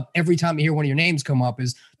comes up every time you hear one of your names come up,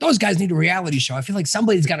 is those guys need a reality show. I feel like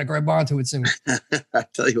somebody's got to grab onto it soon. I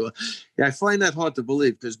tell you what, I find that hard to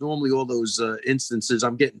believe, because normally all those instances,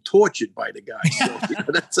 I'm getting tortured by the guy.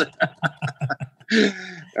 So,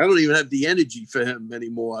 I don't even have the energy for him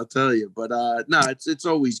anymore, I'll tell you. But no, it's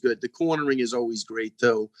always good. The cornering is always great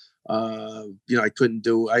too. I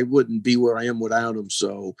wouldn't be where I am without him.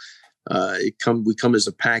 So we come as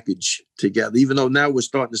a package together, even though now we're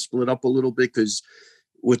starting to split up a little bit, because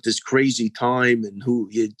with this crazy time, and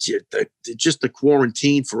just the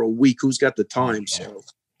quarantine for a week, who's got the time? So,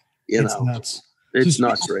 it's nuts. It's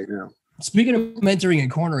nuts right now. Speaking of mentoring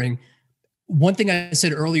and cornering, one thing I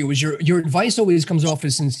said earlier was your advice always comes off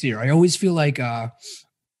as sincere. I always feel like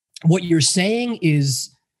what you're saying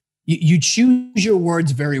is you choose your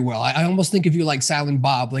words very well. I almost think of you like Silent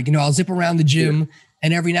Bob. Like, I'll zip around the gym,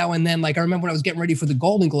 and every now and then, like, I remember when I was getting ready for the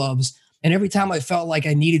Golden Gloves, and every time I felt like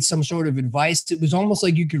I needed some sort of advice, it was almost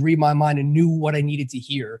like you could read my mind and knew what I needed to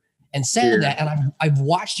hear, and said that. And I've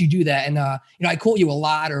watched you do that. And, I quote you a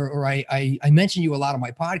lot, or I mention you a lot on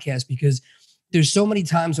my podcast, because there's so many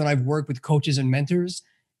times when I've worked with coaches and mentors,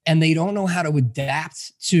 and they don't know how to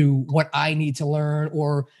adapt to what I need to learn,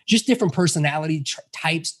 or just different personality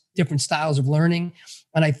types, different styles of learning.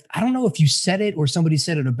 And I don't know if you said it or somebody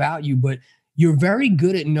said it about you, but you're very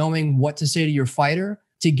good at knowing what to say to your fighter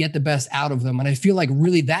to get the best out of them. And I feel like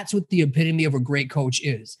really that's what the epitome of a great coach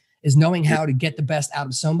is knowing how to get the best out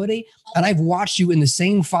of somebody. And I've watched you in the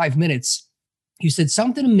same 5 minutes. You said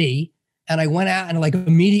something to me, and I went out, and like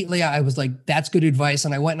immediately I was like, that's good advice.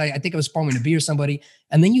 And I went, and I think I was sparring to be or somebody.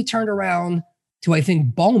 And then you turned around to, I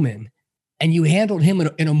think, Bowman, and you handled him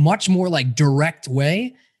in a much more like direct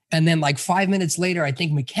way. And then like 5 minutes later, I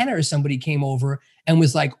think McKenna or somebody came over and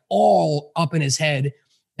was like all up in his head.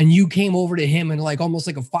 And you came over to him and like almost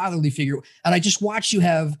like a fatherly figure. And I just watched you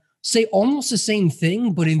say almost the same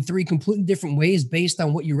thing, but in 3 completely different ways based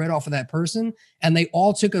on what you read off of that person. And they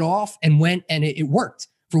all took it off and went, and it worked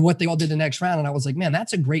for what they all did the next round. And I was like, man,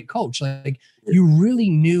 that's a great coach. Like, you really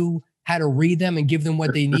knew how to read them and give them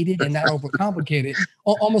what they needed and not overcomplicate it.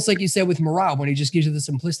 Almost like you said with Merab, when he just gives you the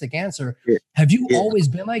simplistic answer. Have you always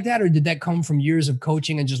been like that, or did that come from years of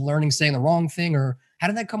coaching and just learning, saying the wrong thing, or how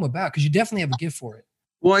did that come about? Because you definitely have a gift for it.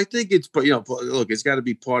 Well, I think it's, look, it's got to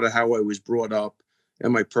be part of how I was brought up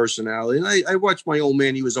and my personality. And I watched my old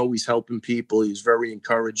man. He was always helping people. He was very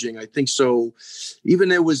encouraging. I think so. Even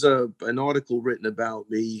there was an article written about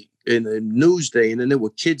me in a Newsday, and then there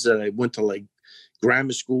were kids that I went to like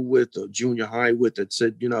grammar school with or junior high with that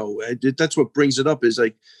said, that's what brings it up is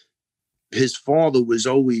like his father was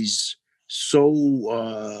always so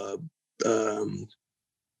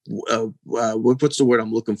what's the word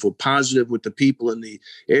I'm looking for? Positive with the people, and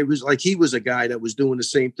it was like he was a guy that was doing the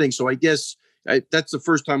same thing. So I guess that's the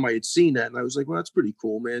first time I had seen that, and I was like, well, that's pretty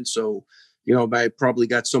cool, man. So I probably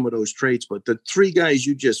got some of those traits, but the three guys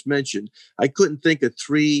you just mentioned, I couldn't think of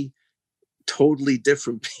three totally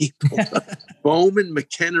different people. Bowman,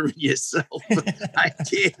 McKenna, and yourself. I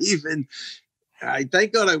can't even. I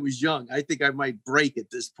thank God I was young. I think I might break at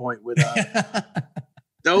this point with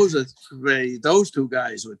those two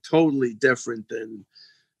guys were totally different than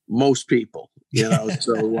most people,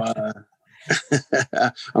 So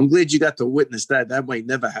I'm glad you got to witness that. That might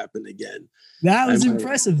never happen again. That was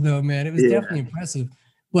impressive, though, man. It was definitely impressive.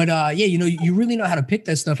 But you really know how to pick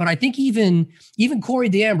that stuff. And I think even Corey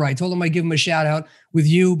DeAmbra, I told him I'd give him a shout out with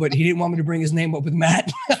you, but he didn't want me to bring his name up with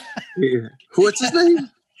Matt. Yeah. What's his name?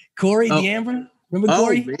 Corey DeAmbra. Remember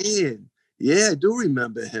Corey? Oh, man. Yeah, I do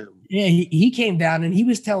remember him. Yeah, he came down and he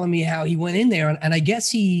was telling me how he went in there. And I guess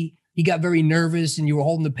he got very nervous and you were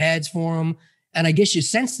holding the pads for him. And I guess you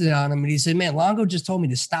sensed it on him. And he said, man, Longo just told me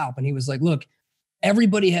to stop. And he was like, look,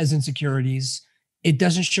 everybody has insecurities. It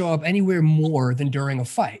doesn't show up anywhere more than during a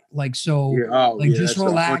fight. Like, so just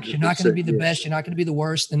relax. You're not going to be the best. You're not going to be the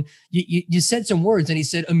worst. And you said some words and he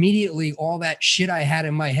said, immediately all that shit I had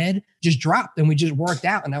in my head just dropped and we just worked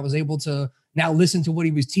out. And I was able to now listen to what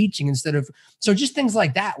he was teaching instead of, so just things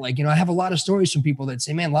like that. Like, I have a lot of stories from people that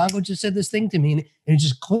say, man, Longo just said this thing to me and it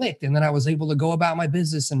just clicked. And then I was able to go about my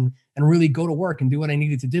business and really go to work and do what I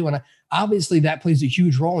needed to do. And obviously that plays a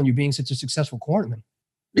huge role in you being such a successful cornerman.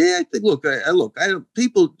 Yeah, I think,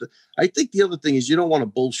 I think the other thing is you don't want to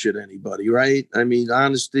bullshit anybody, right? I mean,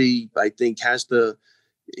 honesty, I think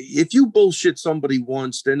if you bullshit somebody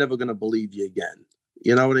once, they're never going to believe you again.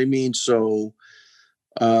 You know what I mean? So,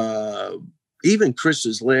 even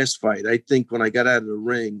Chris's last fight, I think when I got out of the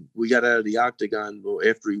ring, we got out of the octagon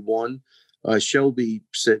after he won, Shelby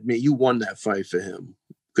said, man, you won that fight for him.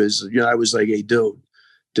 Because, I was like, hey, dude,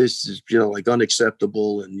 this is, like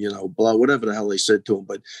unacceptable and, blah, whatever the hell they said to him.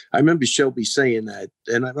 But I remember Shelby saying that.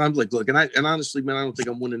 And I'm like, look, and honestly, man, I don't think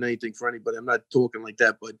I'm winning anything for anybody. I'm not talking like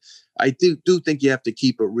that. But I do think you have to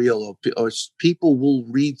keep it real or people will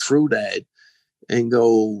read through that and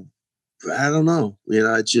go, I don't know.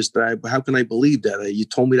 It's just, how can I believe that? You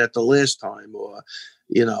told me that the last time or,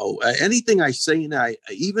 anything I say now,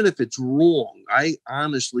 even if it's wrong, I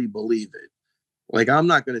honestly believe it. Like, I'm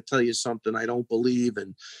not going to tell you something I don't believe.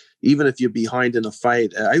 And even if you're behind in a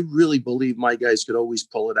fight, I really believe my guys could always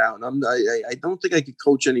pull it out. And I don't think I could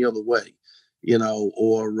coach any other way,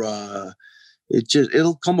 or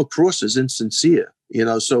it'll come across as insincere,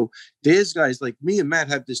 So there's guys like me and Matt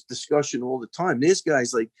have this discussion all the time. There's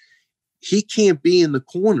guys like, he can't be in the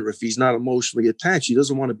corner if he's not emotionally attached. He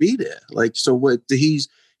doesn't want to be there. Like, so what he's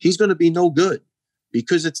going to be no good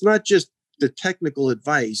because it's not just the technical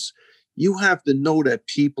advice. You have to know that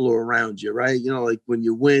people are around you, right? Like when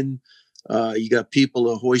you win, you got people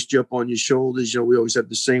to hoist you up on your shoulders. We always have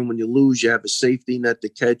the same when you lose, you have a safety net to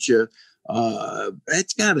catch you.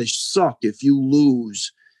 It's got to suck if you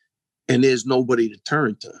lose and there's nobody to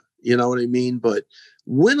turn to. You know what I mean? But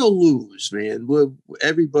win or lose, man,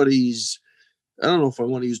 everybody's, I don't know if I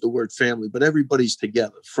want to use the word family, but everybody's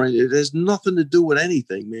together. Friend, it has nothing to do with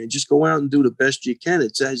anything, man. Just go out and do the best you can.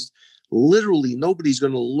 It says literally nobody's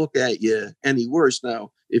going to look at you any worse.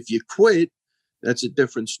 Now, if you quit, that's a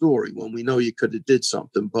different story when we know you could have did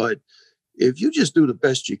something. But if you just do the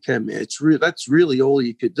best you can, man, that's really all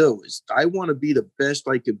you could do is I want to be the best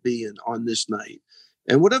I could be on this night.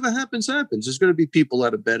 And whatever happens, happens. There's going to be people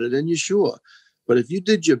that are better than you, sure. But if you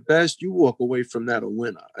did your best, you walk away from that a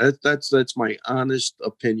winner. That's my honest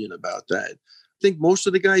opinion about that. I think most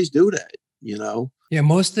of the guys do that, Yeah,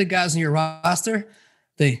 most of the guys on your roster,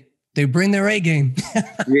 they bring their A game.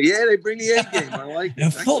 Yeah, they bring the A game. I like it.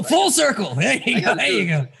 Full circle. There you go.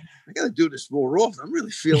 I got to do this more often. I'm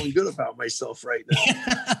really feeling good about myself right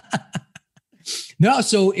now. No,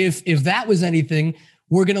 so if that was anything,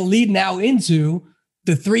 we're going to lead now into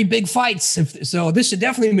the three big fights. So this should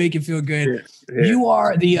definitely make you feel good. Yeah. You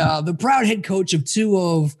are the proud head coach of two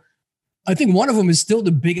of, I think one of them is still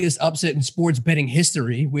the biggest upset in sports betting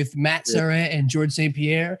history with Matt Serra and George St.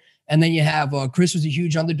 Pierre. And then you have Chris was a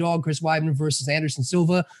huge underdog, Chris Weidman versus Anderson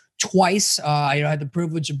Silva twice. I had the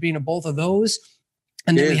privilege of being at both of those.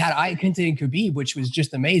 And then we had Iaquinta and Khabib, which was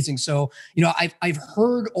just amazing. So, I've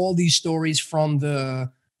heard all these stories from the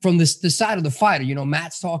side of the fighter.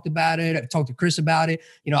 Matt's talked about it. I've talked to Chris about it.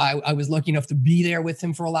 I was lucky enough to be there with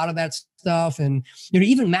him for a lot of that stuff. And,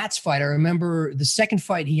 even Matt's fight, I remember the second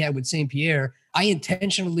fight he had with St. Pierre, I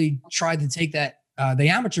intentionally tried to take that, the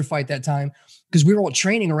amateur fight that time, because we were all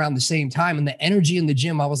training around the same time, and the energy in the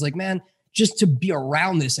gym, I was like, man, just to be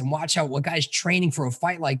around this and watch how a guy's training for a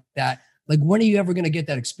fight like that. Like, when are you ever going to get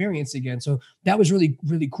that experience again? So that was really,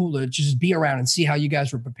 really cool to just be around and see how you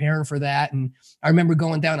guys were preparing for that. And I remember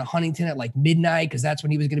going down to Huntington at like midnight, because that's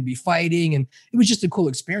when he was going to be fighting. And it was just a cool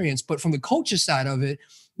experience. But from the coach's side of it,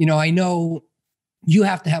 I know you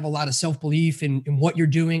have to have a lot of self-belief in what you're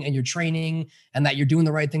doing and your training, and that you're doing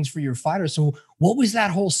the right things for your fighter. So what was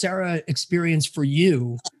that whole Serra experience for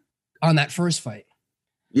you on that first fight?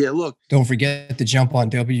 Yeah, look. Don't forget to jump on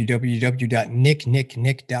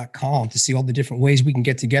www.nicknicknick.com to see all the different ways we can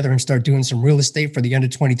get together and start doing some real estate for the end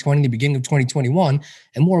of 2020, the beginning of 2021.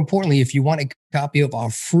 And more importantly, if you want a copy of our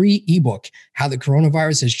free ebook, How the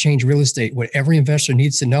Coronavirus Has Changed Real Estate, what every investor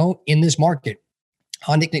needs to know in this market,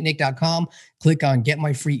 on nicknicknick.com, click on Get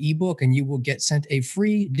My Free Ebook, and you will get sent a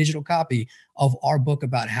free digital copy of our book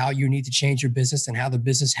about how you need to change your business and how the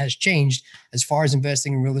business has changed as far as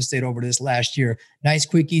investing in real estate over this last year. Nice,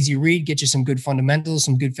 quick, easy read. Get you some good fundamentals,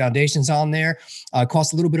 some good foundations on there.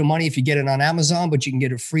 Costs a little bit of money if you get it on Amazon, but you can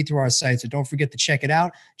get it free through our site. So don't forget to check it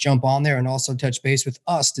out. Jump on there and also touch base with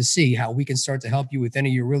us to see how we can start to help you with any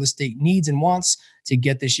of your real estate needs and wants to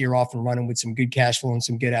get this year off and running with some good cash flow and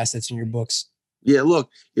some good assets in your books. Yeah, look,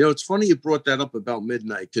 it's funny you brought that up about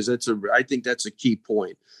midnight, because I think that's a key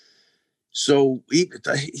point. So, he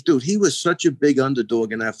was such a big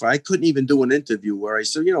underdog in that fight. I couldn't even do an interview where I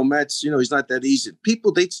said, Matt's, he's not that easy.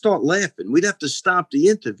 People, they'd start laughing. We'd have to stop the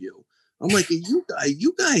interview. I'm like, you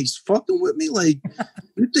guys fucking with me? Like,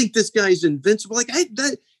 you think this guy's invincible? Like,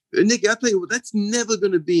 Nick, I'll tell you what, that's never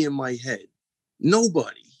going to be in my head.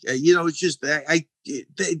 Nobody. It's just the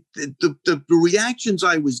reactions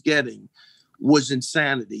I was getting was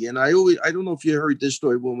insanity. And I don't know if you heard this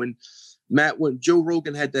story, when Joe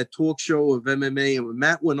Rogan had that talk show of MMA, and when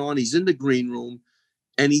Matt went on, he's in the green room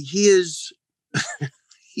and he hears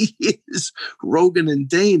Rogan and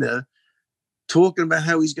Dana talking about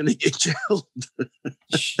how he's going to get killed.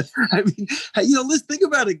 I mean, let's think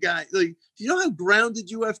about it, guy. Like, do you know how grounded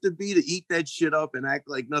you have to be to eat that shit up and act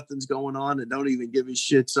like nothing's going on and don't even give a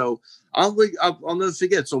shit? So I'll never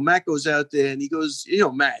forget. So Matt goes out there and he goes,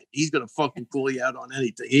 Matt, he's going to fucking call you out on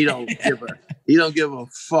anything. He don't give a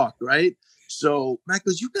fuck, right? So Matt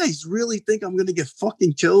goes, you guys really think I'm going to get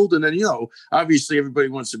fucking killed? And then, obviously everybody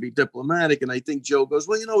wants to be diplomatic. And I think Joe goes,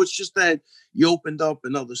 well, it's just that you opened up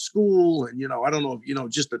another school. And, I don't know,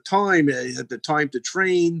 just the time, at the time to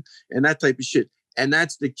train and that type of shit. And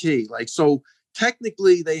that's the key. Like, so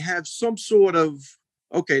technically they have some sort of,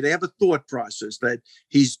 they have a thought process that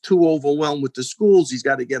he's too overwhelmed with the schools. He's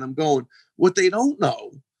got to get them going. What they don't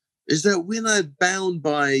know is that we're not bound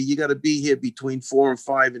by, you got to be here between 4 and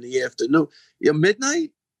 5 in the afternoon.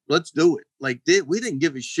 Midnight, let's do it. Like, we didn't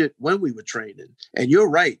give a shit when we were training. And you're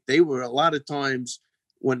right. They were a lot of times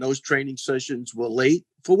when those training sessions were late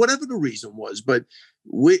for whatever the reason was. But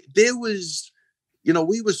we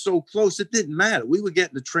were so close, it didn't matter. We were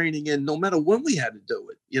getting the training in no matter when we had to do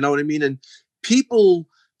it. You know what I mean? And people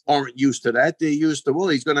aren't used to that. They're used to,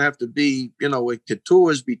 he's going to have to be, at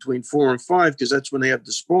Couture's between 4 and 5 because that's when they have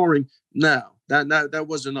the sparring. No, that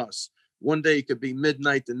wasn't us. One day it could be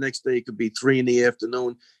midnight. The next day it could be 3 in the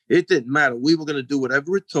afternoon. It didn't matter. We were going to do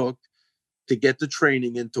whatever it took to get the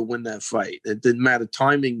training in to win that fight. It didn't matter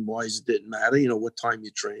timing wise. It didn't matter, what time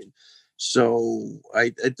you train. So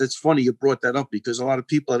that's funny you brought that up, because a lot of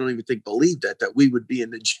people, I don't even think believe that we would be in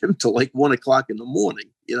the gym till like 1 o'clock in the morning.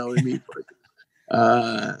 You know what I mean?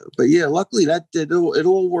 But yeah, luckily it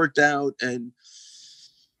all worked out. And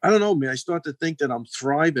I don't know, man, I start to think that I'm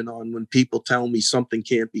thriving on when people tell me something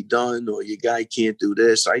can't be done or your guy can't do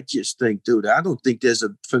this. I just think, dude, I don't think there's a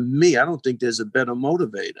better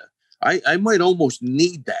motivator. I might almost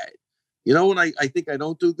need that. When I think I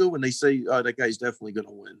don't do good, when they say, oh, that guy's definitely going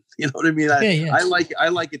to win. You know what I mean? I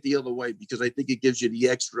like it the other way, because I think it gives you the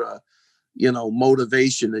extra,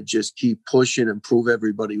 motivation to just keep pushing and prove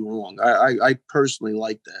everybody wrong. I personally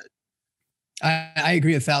like that. I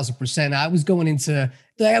agree 1,000%. I'm going into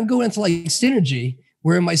like Synergy,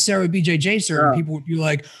 where in my Serra BJJ server, people would be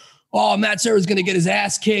like, oh, Matt Serra's going to get his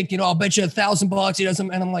ass kicked. I'll bet you $1,000 he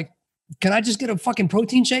doesn't. And I'm like, can I just get a fucking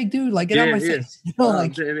protein shake, dude? Like, get out of my face. You know,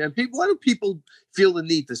 like, and people, why do people feel the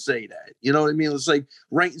need to say that? You know what I mean? It's like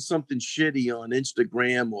writing something shitty on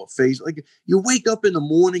Instagram or Facebook. Like, you wake up in the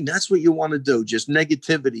morning, that's what you want to do. Just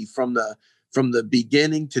negativity from the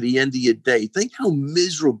beginning to the end of your day. Think how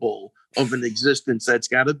miserable of an existence that's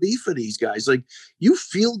got to be for these guys. Like, you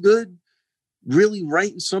feel good really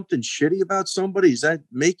writing something shitty about somebody? Does that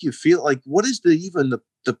make you feel like, what is the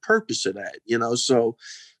purpose of that? You know, so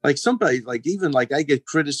like somebody, like even like I get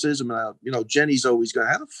criticism, and Jenny's always going,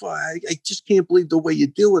 how the fuck, I just can't believe the way you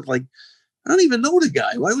deal with, like, I don't even know the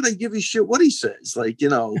guy. Why would I give a shit what he says? Like,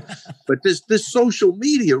 but this social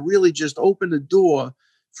media really just opened the door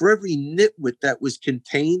for every nitwit that was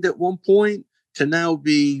contained at one point to now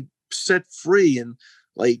be set free. And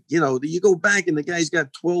like, you go back and the guy's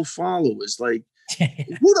got 12 followers. Like,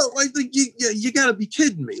 you gotta be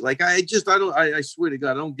kidding me. Like, I swear to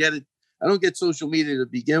God, I don't get it. I don't get social media to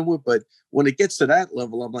begin with, but when it gets to that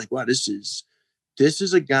level, I'm like, wow, this is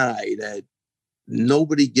a guy that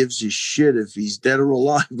nobody gives a shit if he's dead or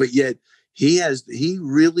alive, but yet he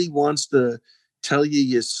really wants to tell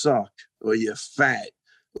you suck or you're fat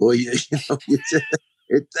or it's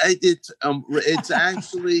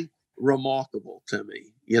actually remarkable to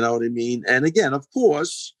me. You know what I mean? And again, of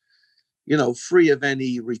course, free of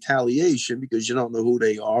any retaliation because you don't know who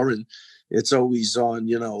they are. And it's always on,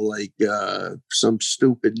 some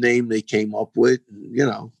stupid name they came up with.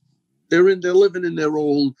 And, they're living in their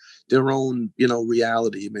own,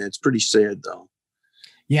 reality, man. It's pretty sad though.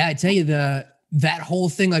 Yeah. I tell you that whole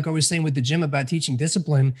thing, like I was saying with the gym about teaching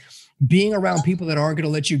discipline, being around people that aren't going to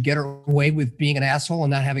let you get away with being an asshole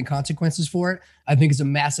and not having consequences for it, I think is a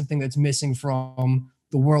massive thing that's missing from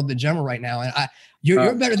the world of Gemma right now. And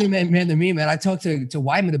you're better than than me, man. I talked to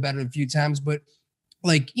Weidman about it a few times, but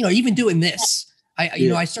like, even doing this,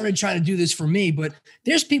 I started trying to do this for me, but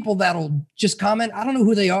there's people that'll just comment. I don't know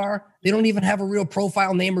who they are. They don't even have a real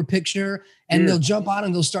profile name or picture. And they'll jump on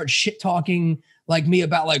and they'll start shit talking like me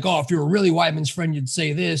about like, oh, if you're really Weidman's friend, you'd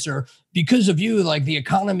say this, or because of you, like the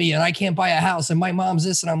economy and I can't buy a house and my mom's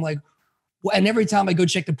this. And I'm like, well, and every time I go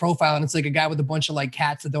check the profile and it's like a guy with a bunch of like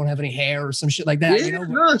cats that don't have any hair or some shit like that. Yeah,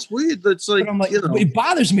 no, it's weird. That's like, I'm like, it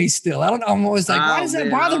bothers me still. I'm always like, why does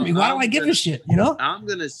that bother me? Why do I give a shit? I'm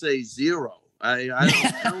going to say zero. I'm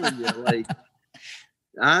telling you, like,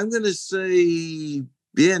 I'm going to say,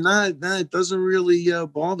 it doesn't really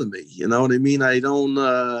bother me. You know what I mean? I don't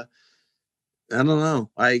know.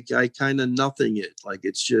 I kind of nothing it. Like,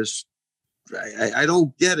 it's just, I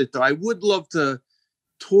don't get it though. I would love to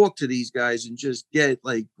talk to these guys and just get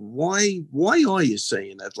like, why are you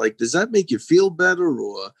saying that? Like, does that make you feel better?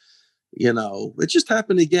 Or, it just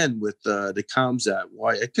happened again with the Kamzat.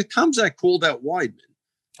 Kamzat called out Weidman.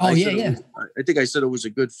 Oh, I think I said it was a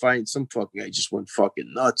good fight. Some fucking guy just went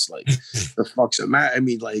fucking nuts. Like, the fuck's a matter? I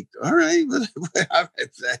mean, like, all right,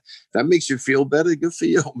 that makes you feel better. Good for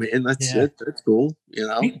you, man. That's it. That's cool.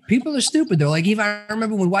 People are stupid though. Like, even I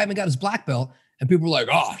remember when Weidman got his black belt, and people were like,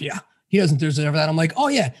 "Oh yeah, he doesn't deserve that." I'm like, "Oh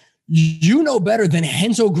yeah, you know better than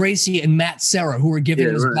Renzo Gracie and Matt Serra, who were giving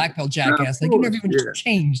him his black belt jackass. Like, you never even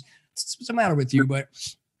changed. What's the matter with you?" But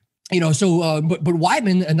so, but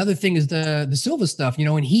Weidman, another thing is the Silva stuff, and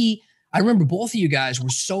I remember both of you guys were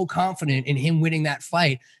so confident in him winning that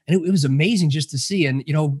fight. And it was amazing just to see. And,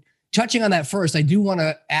 touching on that first, I do want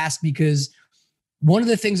to ask, because one of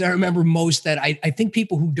the things I remember most that I think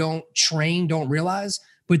people who don't train don't realize,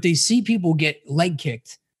 but they see people get leg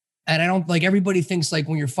kicked. And I don't, like, everybody thinks like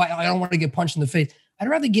when you're fighting, I don't want to get punched in the face. I'd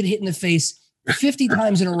rather get hit in the face 50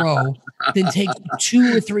 times in a row than take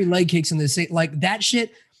 2 or 3 leg kicks in the same, like that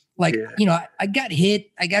shit. Like, I got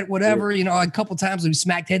hit, I got whatever, a couple times we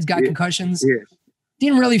smacked heads, got concussions.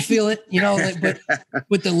 Didn't really feel it, but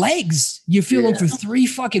with the legs, you feel them for 3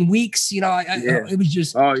 fucking weeks. It was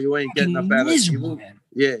just, you ain't getting up out of it.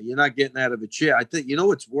 You're not getting out of a chair. I think,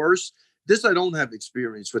 what's worse? This I don't have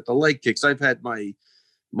experience with the leg kicks. I've had my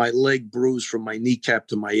leg bruised from my kneecap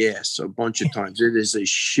to my ass a bunch of times. It is a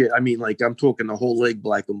shit. I mean, like, I'm talking the whole leg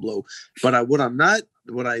black and blue. But what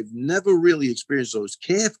I've never really experienced, those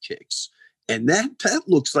calf kicks. And that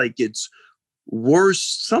looks like it's worse.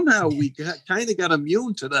 Somehow we kind of got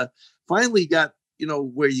immune to finally got,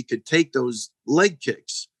 where you could take those leg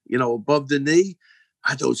kicks, above the knee.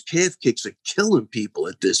 Those calf kicks are killing people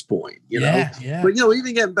at this point, know. But,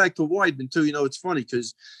 even getting back to Weidman too, it's funny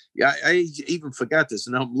because I even forgot this,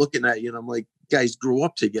 and I'm looking at you and I'm like, guys grew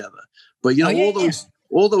up together. But,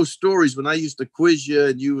 all those stories when I used to quiz you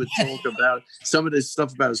and you would talk about some of this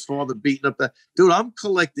stuff about his father beating up that dude, I'm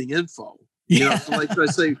collecting info. So like I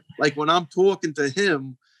say, like when I'm talking to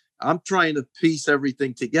him, I'm trying to piece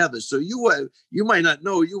everything together. So you might not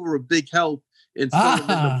know you were a big help in filling in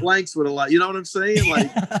the blanks with a lot. You know what I'm saying? Like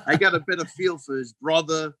I got a better feel for his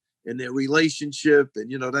brother and their relationship and,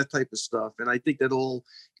 that type of stuff. And I think that all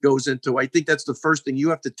goes into, I think that's the first thing. You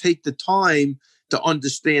have to take the time to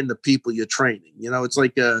understand the people you're training. It's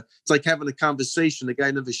like having a conversation. The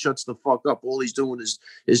guy never shuts the fuck up. All he's doing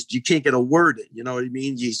is you can't get a word in, you know what I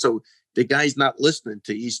mean? So the guy's not listening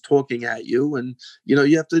to you. He's talking at you. And,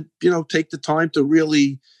 you have to, take the time to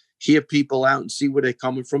really hear people out and see where they're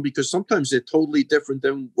coming from, because sometimes they're totally different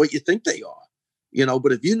than what you think they are,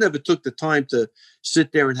 but if you never took the time to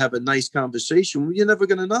sit there and have a nice conversation, well, you're never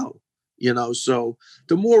going to know, so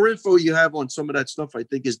the more info you have on some of that stuff, I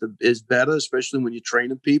think is better, especially when you're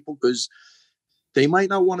training people, because they might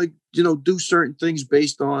not want to, do certain things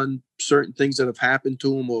based on certain things that have happened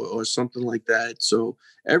to them or something like that. So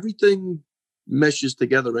everything meshes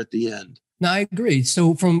together at the end. No, I agree.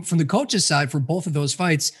 So from the coach's side for both of those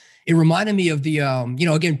fights, it reminded me of the,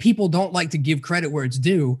 again, people don't like to give credit where it's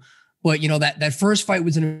due, but that first fight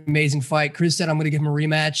was an amazing fight. Chris said, I'm going to give him a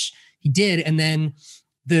rematch. He did. And then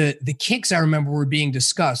the kicks I remember were being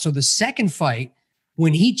discussed. So the second fight,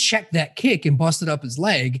 when he checked that kick and busted up his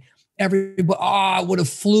leg, everybody, what a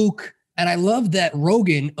fluke. And I love that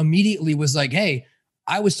Rogan immediately was like, hey,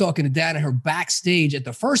 I was talking to Danaher backstage at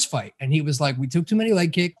the first fight. And he was like, we took too many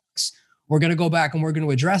leg kicks. We're going to go back and we're going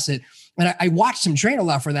to address it. And I watched him train a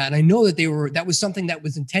lot for that. And I know that that was something that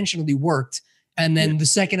was intentionally worked. And then the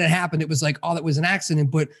second it happened, it was like, oh, that was an accident.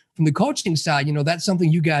 But from the coaching side, that's something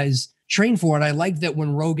you guys train for. And I like that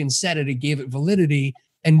when Rogan said it, it gave it validity,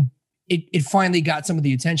 and it finally got some of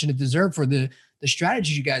the attention it deserved for the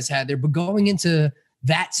strategies you guys had there. But going into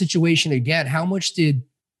that situation again, how much did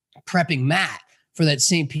prepping Matt for that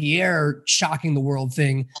St. Pierre shocking the world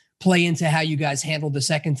thing play into how you guys handled the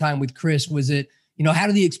second time with Chris? Was it, how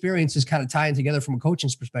do the experiences kind of tie in together from a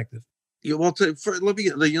coaching's perspective? Yeah, well, let me,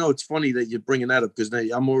 it's funny that you're bringing that up, because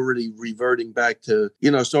I'm already reverting back to,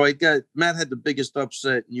 so Matt had the biggest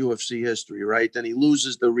upset in UFC history, right? Then he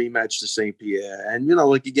loses the rematch to St. Pierre. And,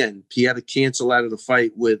 again, he had to cancel out of the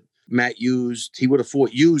fight with Matt Hughes. He would have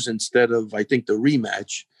fought Hughes instead of, I think, the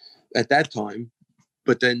rematch at that time.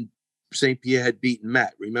 But then St. Pierre had beaten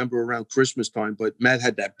Matt, remember, around Christmas time. But Matt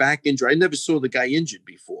had that back injury. I never saw the guy injured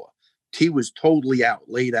before. He was totally out,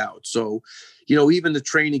 laid out. So, even the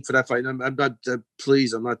training for that fight, I'm not,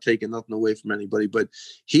 please, I'm not taking nothing away from anybody, but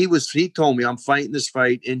he told me, I'm fighting this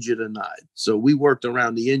fight injured or not. So we worked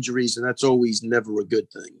around the injuries, and that's always never a good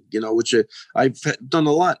thing, which I've done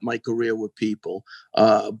a lot in my career with people.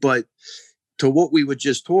 But to what we were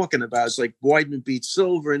just talking about, it's like Weidman beat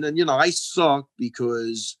Silver. And then, I suck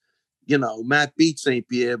because, Matt beat St.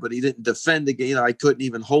 Pierre, but he didn't defend again. I couldn't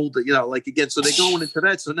even hold it, again. So they're going into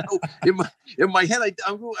that. So now in my head,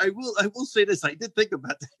 I will say this. I did think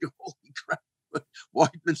about that. Holy crap.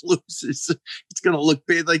 Weidman loses. It's going to look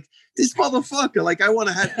bad. Like, this motherfucker, I want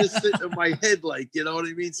to have this sit in my head, you know what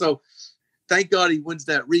I mean? So thank God he wins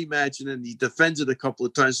that rematch, and then he defends it a couple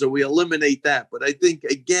of times. So we eliminate that. But I think,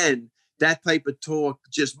 again, that type of talk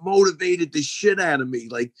just motivated the shit out of me,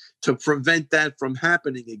 to prevent that from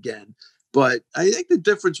happening again. But I think the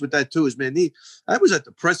difference with that too is, man, I was at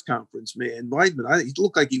the press conference, man. Weidman, he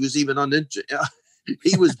looked like he was even uninjured.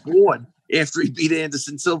 He was bored after he beat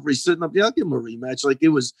Anderson Silva. He's sitting up, I'll give him a rematch. It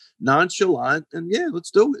was nonchalant, and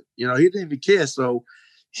let's do it. He didn't even care. So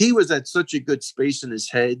he was at such a good space in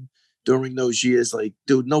his head during those years.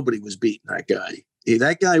 Dude, nobody was beating that guy.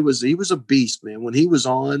 That guy he was a beast, man. When he was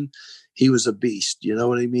on, he was a beast. You know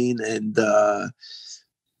what I mean? And,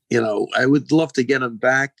 I would love to get him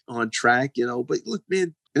back on track, but look,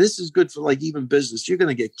 man, and this is good for even business. You're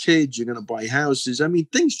going to get kids, you're going to buy houses. I mean,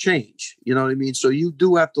 things change, you know what I mean? So you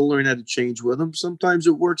do have to learn how to change with them. Sometimes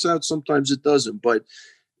it works out, sometimes it doesn't, but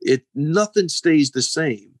nothing stays the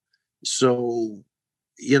same. So,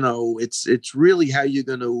 it's really how you're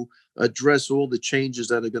going to address all the changes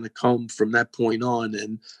that are going to come from that point on.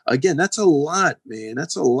 And again, that's a lot, man.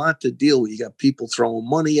 That's a lot to deal with. You got people throwing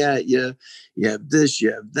money at you. You have this,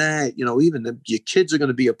 you have that, even your kids are going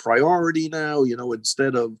to be a priority now,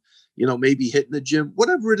 instead of, maybe hitting the gym,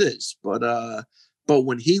 whatever it is. But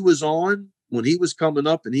when he was coming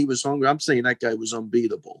up and he was hungry, I'm saying that guy was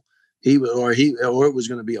unbeatable. Or it was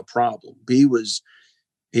going to be a problem.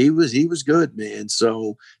 He was good, man.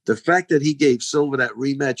 So the fact that he gave Silva that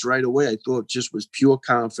rematch right away, I thought just was pure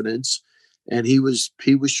confidence, and he was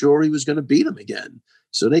sure he was going to beat him again.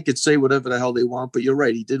 So they could say whatever the hell they want, but you're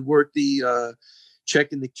right. He did work the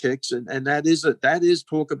checking the kicks, and that is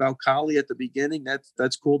talk about Kali at the beginning.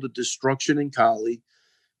 That's called the destruction in Kali.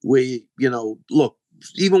 We, look,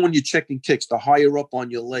 even when you're checking kicks, the higher up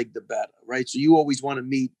on your leg, the better, right? So you always want to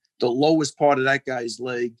meet the lowest part of that guy's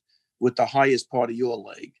leg with the highest part of your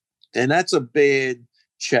leg. And that's a bad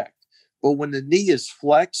check. But when the knee is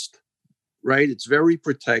flexed, right, it's very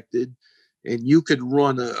protected, and you could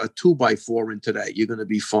run a 2x4 into that. You're going to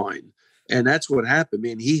be fine. And that's what happened,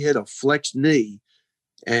 man. He hit a flexed knee.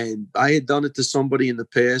 And I had done it to somebody in the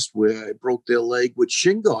past where I broke their leg with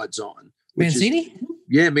shin guards on. Mancini?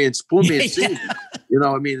 Poor Mancini. You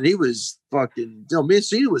know, I mean, he was fucking,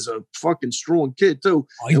 Mancini was a fucking strong kid too.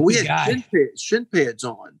 And we had shin pads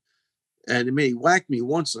on. And I mean, he whacked me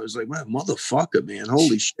once. And I was like, man, motherfucker, man,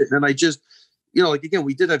 holy shit. And I just, like, again,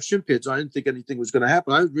 we did have shin pads on. I didn't think anything was going to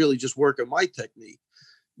happen. I was really just working my technique,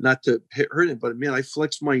 not to hurt him. But man, I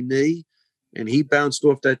flexed my knee. And he bounced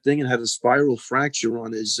off that thing and had a spiral fracture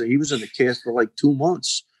on he was in the cast for like 2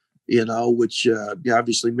 months, which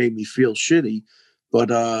obviously made me feel shitty. But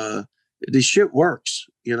the shit works,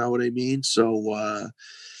 you know what I mean? So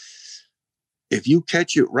if you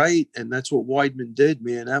catch it right, and that's what Weidman did,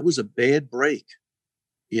 man, that was a bad break,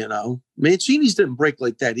 Mancini's didn't break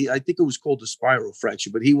like that. I think it was called a spiral fracture,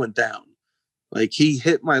 but he went down. Like, he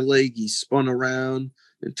hit my leg, he spun around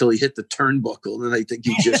until he hit the turnbuckle. And I think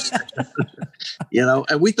he just,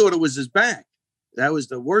 and we thought it was his back. That was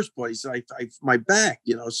the worst part. He said, my back,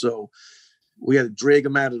 so we had to drag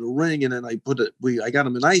him out of the ring. And then I got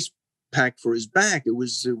him an ice pack for his back. It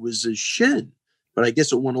was his shin, but I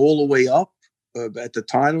guess it went all the way up at the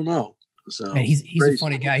time. I don't know. So man, he's a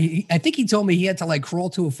funny guy. I think he told me he had to like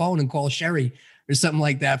crawl to a phone and call Sherry or something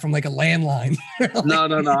like that from like a landline.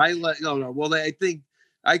 No. Well, I think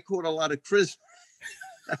I caught a lot of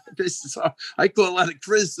I caught a lot of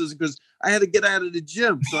criticism because I had to get out of the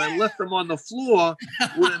gym. So I left him on the floor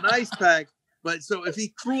with an ice pack. But so if he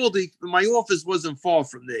crawled, my office wasn't far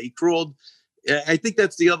from there. He crawled. I think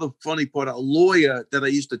that's the other funny part. A lawyer that I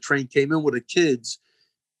used to train came in with the kids,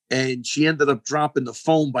 and she ended up dropping the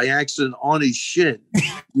phone by accident on his shin.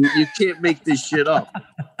 You can't make this shit up.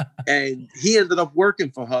 And he ended up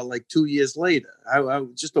working for her like 2 years later.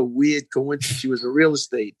 Just a weird coincidence. She was a real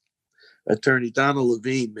estate attorney, Donna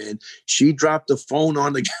Levine, man. She dropped the phone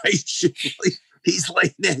on the guy. He's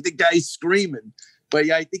laying there, the guy's screaming. But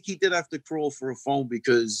yeah, I think he did have to crawl for a phone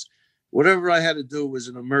because whatever I had to do was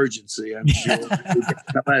an emergency, I'm sure.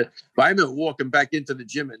 But I remember walking back into the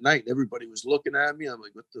gym at night and everybody was looking at me. I'm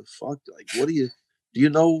like, what the fuck? Like, do you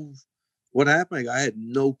know what happened? I had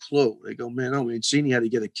no clue. They go, man, Mancini had to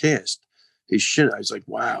get a cast. His shit. I was like,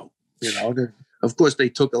 wow. Of course they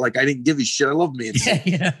took it like I didn't give a shit. I love Mancini.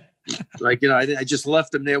 Yeah. Like, I just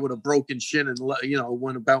left him there with a broken shin and,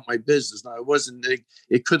 went about my business. Now, it wasn't,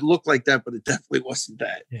 it could look like that, but it definitely wasn't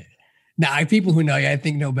that. Yeah. Now, people who know you, I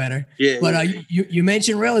think, know better. Yeah. But you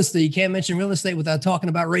mentioned real estate. You can't mention real estate without talking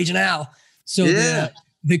about Raging Al. So the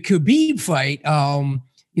Khabib fight,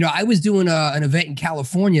 I was doing an event in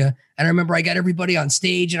California, and I remember I got everybody on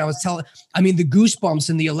stage, and I was telling, the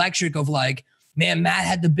goosebumps and the electric of like, man, Matt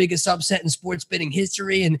had the biggest upset in sports betting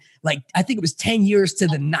history. And like, I think it was 10 years to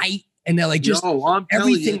the night. And they're like,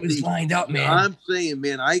 everything was lined up, man. I'm saying,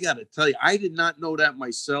 man, I got to tell you, I did not know that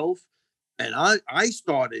myself. And I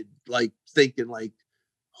started like thinking like,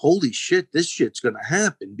 holy shit, this shit's going to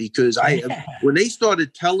happen. Because when they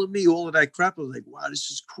started telling me all of that crap, I was like, wow, this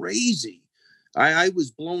is crazy. I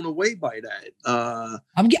was blown away by that.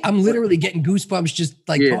 I'm literally getting goosebumps just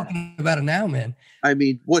like talking about it now, man. I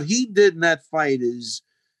mean, what he did in that fight is,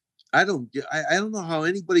 I don't know how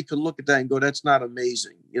anybody could look at that and go, that's not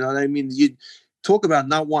amazing. You know what I mean? You talk about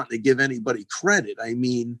not wanting to give anybody credit. I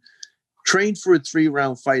mean, trained for a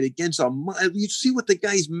 3-round fight against you see what the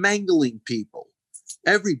guy's mangling people.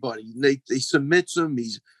 Everybody, they submits him.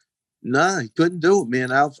 He couldn't do it,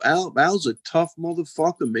 man. Al's a tough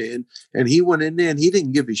motherfucker, man. And he went in there and he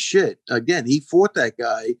didn't give a shit. Again, he fought that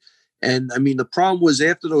guy. And I mean, the problem was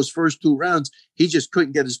after those first 2 rounds, he just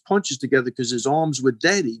couldn't get his punches together because his arms were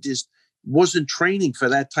dead. He just wasn't training for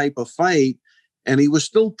that type of fight. And he was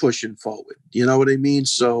still pushing forward. You know what I mean?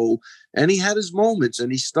 So, and he had his moments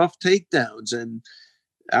and he stuffed takedowns. And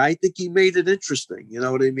I think he made it interesting. You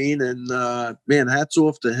know what I mean? And man, hats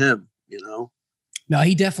off to him, No,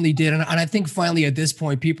 he definitely did. And I think finally at this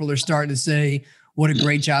point, people are starting to say what a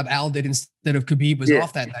great job Al did instead of Khabib was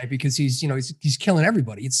off that night because he's killing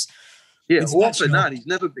everybody. It's off or not. He's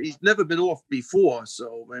never been off before.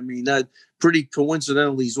 So, I mean, that pretty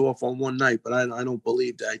coincidentally he's off on one night, but I don't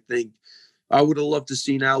believe that. I think I would have loved to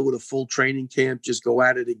see Al with a full training camp, just go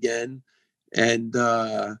at it again. And,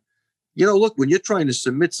 look, when you're trying to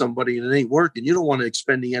submit somebody and it ain't working, you don't want to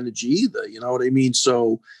expend the energy either. You know what I mean?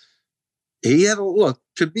 So He had a look.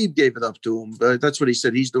 Khabib gave it up to him, but that's what he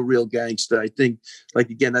said. He's the real gangster. I think, like,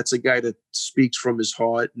 again, that's a guy that speaks from his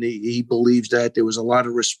heart, and he believes that there was a lot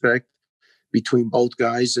of respect between both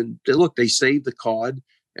guys. And look, they saved the card,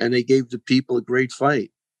 and they gave the people a great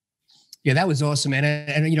fight. Yeah, that was awesome, man.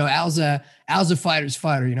 And you know, Al's a fighter's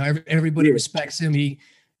fighter. You know, everybody respects him. He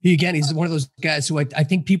again, he's one of those guys who I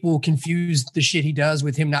think people confuse the shit he does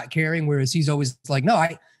with him not caring, whereas he's always like, no,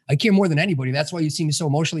 I care more than anybody. That's why you see me so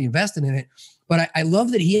emotionally invested in it. But I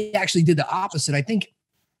love that he actually did the opposite. I think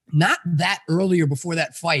not that earlier before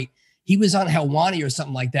that fight, he was on Helwani or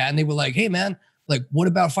something like that. And they were like, hey, man, like, what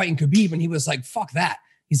about fighting Khabib? And he was like, fuck that.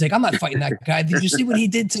 He's like, I'm not fighting that guy. Did you see what he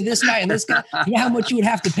did to this guy and this guy? You know how much you would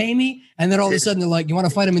have to pay me? And then all of a sudden they're like, you want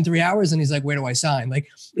to fight him in 3 hours? And he's like, where do I sign? Like,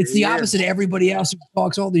 it's the opposite of everybody else who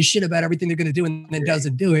talks all this shit about everything they're going to do and then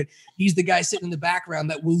doesn't do it. He's the guy sitting in the background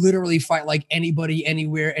that will literally fight like anybody,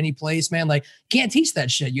 anywhere, any place, man. Like, can't teach that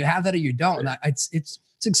shit. You have that or you don't. And it's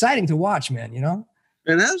exciting to watch, man, you know?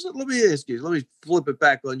 And let me ask you, let me flip it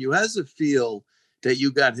back on you. How's it feel that you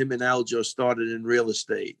got him and Aljo started in real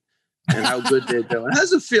estate? And how good they're doing.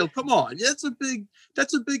 How's it feel? Come on. That's a big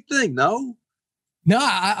thing, no? No,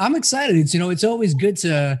 I'm excited. It's, you know, it's always good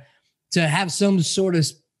to have some sort of,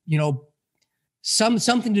 you know,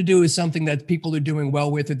 something to do with something that people are doing well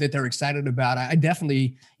with it, that they're excited about. I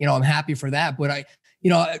definitely, you know, I'm happy for that. But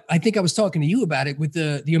I think I was talking to you about it with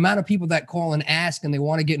the amount of people that call and ask and they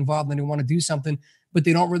want to get involved and they want to do something, but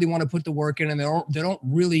they don't really want to put the work in and they don't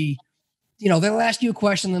really, you know, they'll ask you a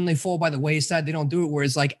question, then they fall by the wayside. They don't do it.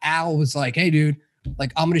 Whereas like Al was like, hey, dude,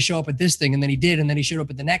 like, I'm going to show up at this thing. And then he did. And then he showed up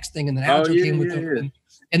at the next thing. And then Aljo came with them.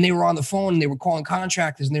 And they were on the phone and they were calling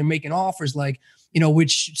contractors and they were making offers, like, you know,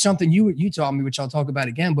 which something you taught me, which I'll talk about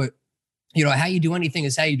again. But, you know, how you do anything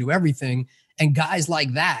is how you do everything. And guys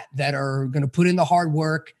like that are going to put in the hard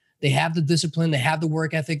work. They have the discipline. They have the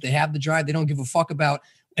work ethic. They have the drive. They don't give a fuck about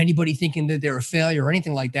anybody thinking that they're a failure or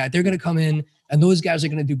anything like that. They're going to come in and those guys are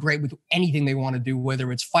going to do great with anything they want to do, whether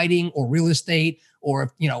it's fighting or real estate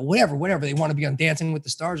or, you know, whatever they want to be on Dancing with the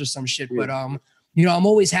Stars or some shit. Yeah. But, you know, I'm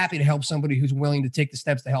always happy to help somebody who's willing to take the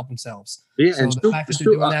steps to help themselves. Yeah. So and the fact that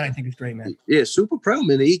they're doing that, I think is great, man. Yeah. Super proud,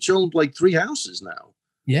 man. They each owned like 3 houses now.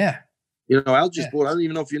 Yeah. You know, Al just bought, I don't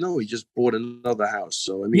even know if you know, he just bought another house.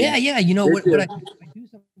 So, I mean, yeah. You know, what I do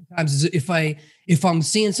sometimes is if I'm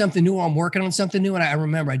seeing something new or I'm working on something new and I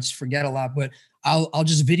remember, I just forget a lot, but I'll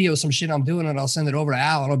just video some shit I'm doing and I'll send it over to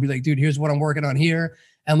Al and I'll be like, dude, here's what I'm working on here.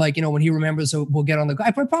 And like, you know, when he remembers, so we'll get on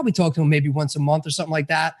I probably talk to him maybe once a month or something like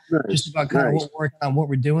that, just about kind of what we're working on, what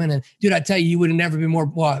we're doing. And dude, I tell you would have never been more,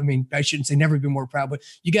 well, I mean, I shouldn't say never been more proud, but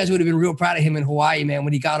you guys would have been real proud of him in Hawaii, man,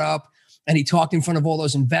 when he got up and he talked in front of all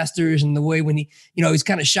those investors and the way when he, you know, he's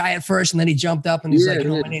kind of shy at first and then he jumped up and he's like, you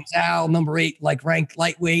know, my name's Al, number 8, like ranked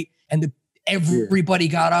lightweight. And everybody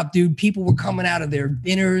got up, dude. People were coming out of their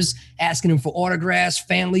dinners, asking him for autographs,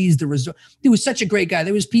 families. There was such a great guy.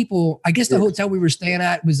 There was people, I guess the hotel we were staying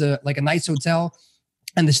at was like a nice hotel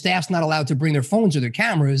and the staff's not allowed to bring their phones or their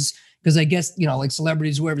cameras because I guess, you know, like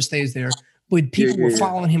celebrities, whoever stays there, but people were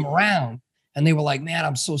following him around and they were like, man,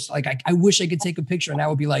 I'm so like, I wish I could take a picture. And I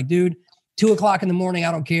would be like, dude, 2:00 in the morning,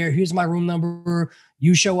 I don't care. Here's my room number.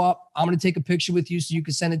 You show up. I'm going to take a picture with you so you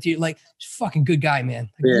can send it to you. Like, fucking good guy, man.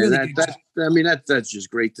 Like, that's just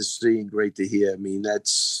great to see and great to hear. I mean, I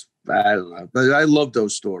don't know. But I love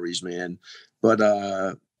those stories, man. But,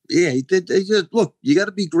 they just, look, you got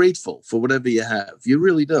to be grateful for whatever you have. You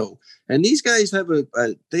really do. And these guys have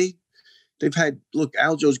they've had, look,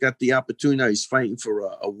 Aljo's got the opportunity. Now he's fighting for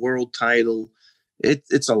a world title.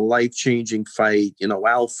 It's a life-changing fight. You know,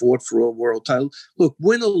 Al fought for a world title. Look,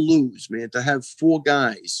 win or lose, man, to have 4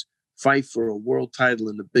 guys fight for a world title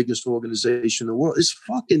in the biggest organization in the world is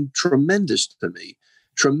fucking tremendous to me.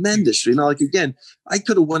 Tremendous. You know, like, again, I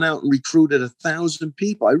could have went out and recruited 1,000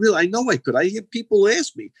 people. I know I could. I hear people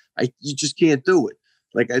ask me. You just can't do it.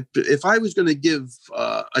 Like, if I was going to give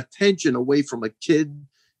attention away from a kid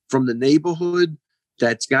from the neighborhood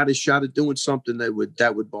that's got a shot at doing something, that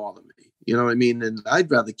would bother me. You know what I mean? And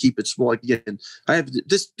I'd rather keep it small. Again, I have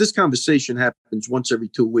this conversation happens once every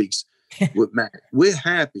 2 weeks with Matt. We're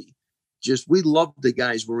happy. We love the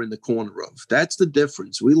guys we're in the corner of. That's the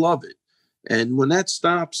difference. We love it. And when that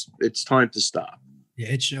stops, it's time to stop. Yeah,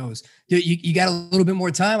 it shows. Dude, you got a little bit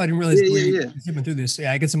more time. I didn't realize zipping through this.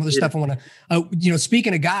 Yeah, I got some other stuff I want to, you know,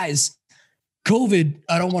 speaking of guys, COVID,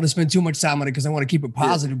 I don't want to spend too much time on it because I want to keep it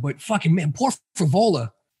positive, but fucking man, poor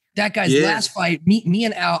Frivola. That guy's last fight, me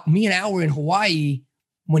and Al were in Hawaii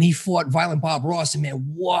when he fought Violent Bob Ross. And man,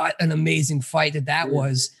 what an amazing fight that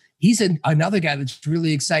was. He's another guy that's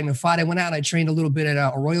really exciting to fight. I went out and I trained a little bit at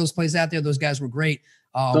Arroyo's place out there. Those guys were great.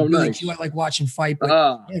 So Billy nice. Q, I like watching fight, but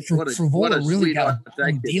man, What a Frivola really got sweetheart a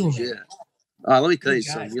that good kid deal, is. man. Yeah. Let me tell Good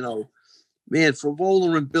you guy. something. Man,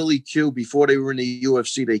 Frivola and Billy Q, before they were in the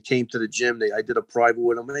UFC, they came to the gym. I did a private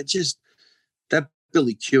with them. And that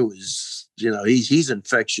Billy Q is, he's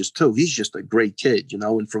infectious too. He's just a great kid, and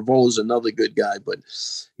Frivola's another good guy. But,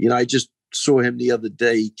 I just saw him the other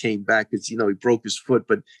day. He came back because, he broke his foot.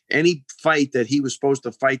 But any fight that he was supposed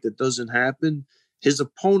to fight that doesn't happen, his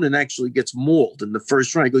opponent actually gets mauled in the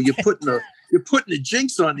first round. I go, you're putting a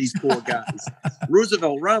jinx on these poor guys.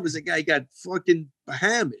 Roosevelt Roberts, a guy got fucking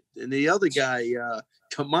hammered, and the other guy,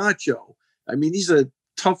 Camacho. I mean, these are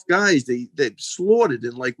tough guys. They slaughtered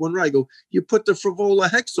in like one round. I go, you put the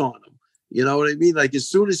Frivola hex on them. You know what I mean? Like as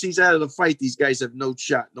soon as he's out of the fight, these guys have no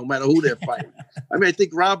shot, no matter who they're fighting. I mean, I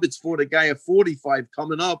think Roberts fought a guy at 45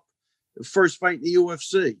 coming up, the first fight in the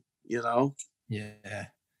UFC. Yeah.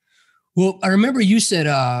 Well, I remember you said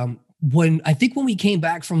when we came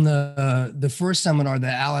back from the first seminar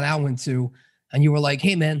that Alan Al went to, and you were like,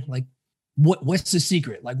 "Hey, man, like, what's the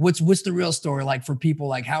secret? Like, what's the real story? Like for people,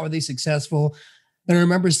 like how are they successful?" And I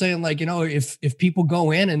remember saying, like, if people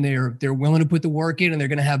go in and they're willing to put the work in, and they're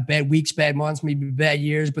going to have bad weeks, bad months, maybe bad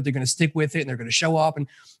years, but they're going to stick with it and they're going to show up, and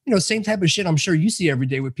same type of shit I'm sure you see every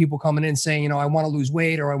day with people coming in saying, I want to lose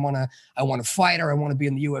weight, or I want to fight, or I want to be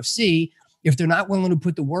in the UFC. If they're not willing to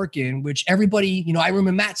put the work in, which everybody, I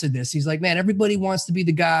remember Matt said this. He's like, man, everybody wants to be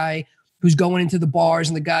the guy who's going into the bars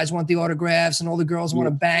and the guys want the autographs and all the girls want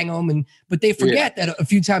to bang them. But they forget that a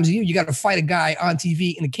few times a year, you got to fight a guy on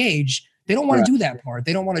TV in a cage. They don't want to do that part.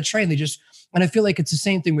 They don't want to train. And I feel like it's the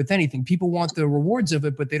same thing with anything. People want the rewards of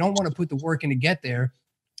it, but they don't want to put the work in to get there.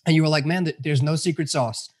 And you were like, man, there's no secret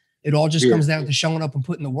sauce. It all just comes down to showing up and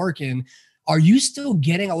putting the work in. Are you still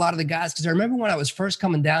getting a lot of the guys? Because I remember when I was first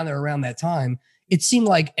coming down there around that time, it seemed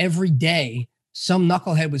like every day some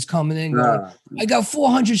knucklehead was coming in going, I got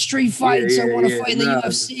 400 street fights. I want to fight in the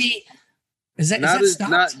UFC. Is that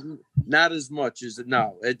stopped? Not as much as it.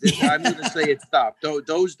 No, I'm going to say it stopped.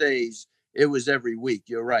 Those days, it was every week.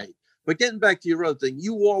 You're right. But getting back to your other thing,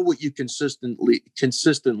 you are what you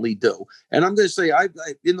consistently do. And I'm going to say, I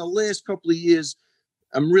in the last couple of years,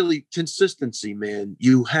 I'm really consistency, man.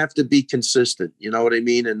 You have to be consistent. You know what I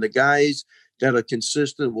mean? And the guys that are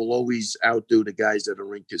consistent will always outdo the guys that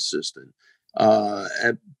are inconsistent.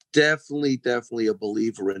 I'm definitely a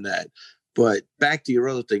believer in that. But back to your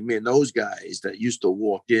other thing, man, those guys that used to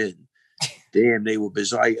walk in, damn, they were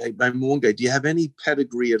bizarre. I'm one guy, do you have any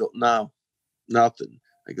pedigree at all? No, nothing.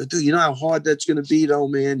 I go, dude, you know how hard that's going to be though,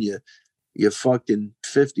 man? You're fucking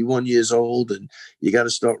 51 years old and you got to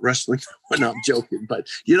start wrestling. No, I'm joking, but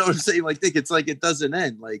you know what I'm saying? I think it's like it doesn't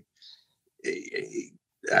end. Like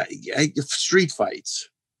street fights.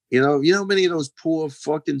 You know how many of those poor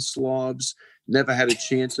fucking slobs never had a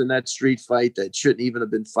chance in that street fight that shouldn't even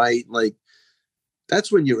have been fighting. Like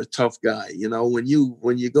that's when you're a tough guy. When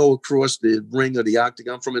you go across the ring or the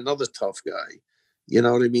octagon from another tough guy. You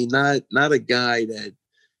know what I mean? Not a guy that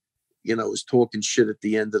is talking shit at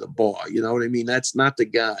the end of the bar. You know what I mean? That's not the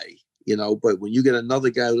guy, but when you get another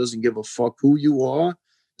guy who doesn't give a fuck who you are,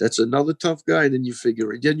 that's another tough guy. Then you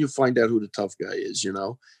figure it, then you find out who the tough guy is,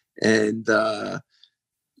 and,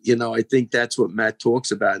 I think that's what Matt talks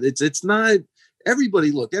about. It's not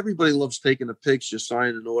everybody loves taking a picture,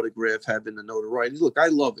 signing an autograph, having the notoriety. Look, I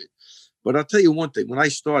love it, but I'll tell you one thing, when I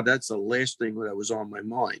started, that's the last thing that was on my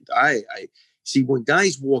mind. I see when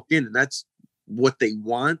guys walk in and that's what they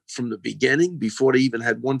want from the beginning before they even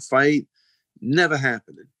had one fight, never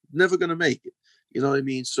happening, never going to make it. You know what I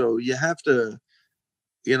mean? So you have to,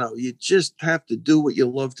 you just have to do what you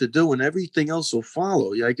love to do and everything else will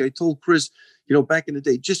follow. Like I told Chris, back in the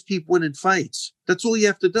day, just keep winning fights. That's all you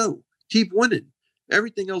have to do. Keep winning.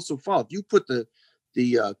 Everything else will follow. If you put the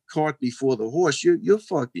cart before the horse,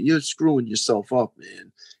 you're screwing yourself up,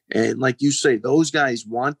 man. And like you say, those guys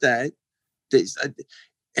want that.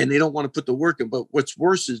 And they don't want to put the work in. But what's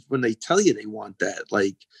worse is when they tell you they want that.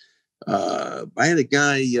 Like I had a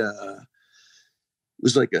guy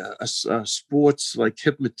was like a sports like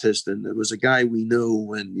hypnotist, and there was a guy we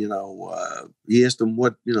knew, and he asked him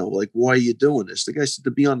what like why are you doing this? The guy said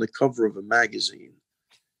to be on the cover of a magazine.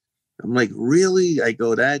 I'm like, really? I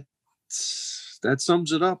go, that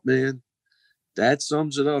sums it up, man. That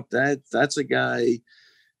sums it up. That's a guy.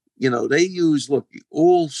 They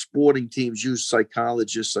all sporting teams use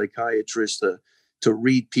psychologists, psychiatrists to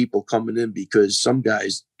read people coming in because some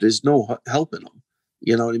guys, there's no helping them.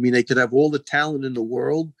 You know what I mean? They could have all the talent in the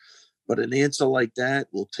world, but an answer like that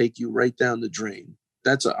will take you right down the drain.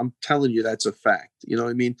 I'm telling you, that's a fact. You know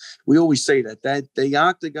what I mean? We always say that the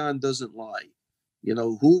octagon doesn't lie.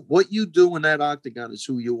 What you do in that octagon is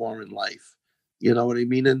who you are in life. You know what I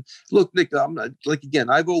mean? And look, Nick, I'm not like, again,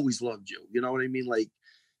 I've always loved you. You know what I mean? Like,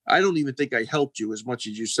 I don't even think I helped you as much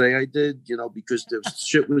as you say I did, because the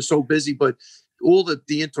shit was so busy. But all the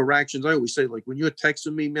interactions, I always say, like, when you're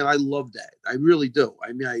texting me, man, I love that. I really do.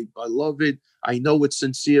 I mean, I love it. I know it's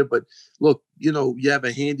sincere, but look, you have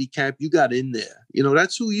a handicap. You got in there.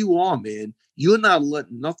 That's who you are, man. You're not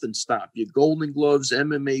letting nothing stop your Golden Gloves,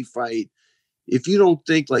 MMA fight. If you don't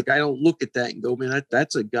think, like, I don't look at that and go, man,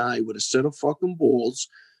 that's a guy with a set of fucking balls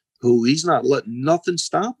who he's not letting nothing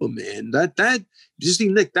stop him, man. You see,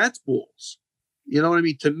 Nick, that's balls. You know what I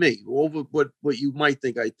mean? To me, over what you might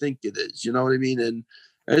think I think it is. You know what I mean? And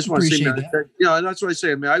I just want to say, man, and that's what I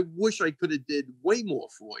say. I mean, I wish I could have did way more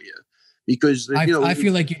for you because, I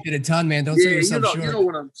feel like you did a ton, man. Don't say yourself short. You know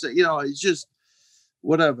what I'm saying? It's just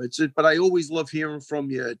whatever. But I always love hearing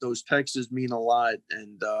from you. Those texts mean a lot.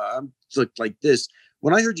 And I'm like this.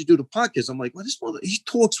 When I heard you do the podcast, I'm like, well, this mother, he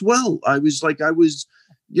talks well. I was so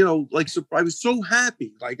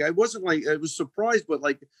happy. Like, I wasn't like, I was surprised, but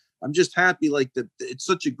like, I'm just happy. Like that it's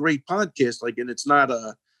such a great podcast. Like, and it's not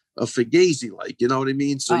a fugazi, like, you know what I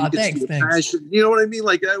mean? So you can see the passion, you know what I mean?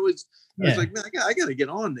 Like I was like, man, I got to get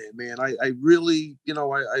on there, man. I really,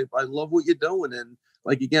 I love what you're doing. And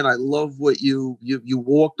like, again, I love what you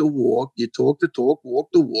walk the walk, you talk the talk, walk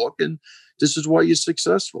the walk. And this is why you're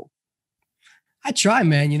successful. I try,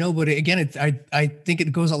 man, but again, I think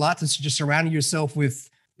it goes a lot to just surrounding yourself with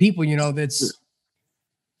people, that's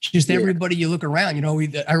just everybody you look around,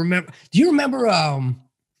 I remember, do you remember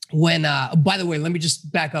when, by the way, let me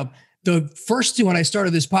just back up. The first two, when I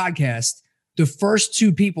started this podcast, the first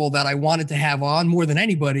two people that I wanted to have on more than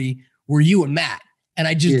anybody were you and Matt. And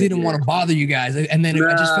I just didn't want to bother you guys. And then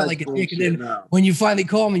I just felt like a dick. And then when you finally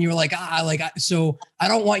called me, you were like, so I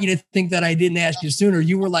don't want you to think that I didn't ask you sooner.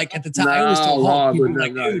 You were like, at the time, I always told people,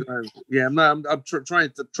 yeah, I'm trying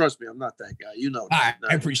to trust me. I'm not that guy. You know, that.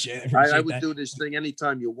 I appreciate it. I would do this thing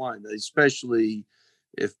anytime you want, especially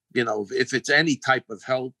if it's any type of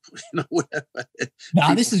help, whatever.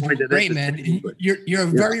 No, this is great, man. You're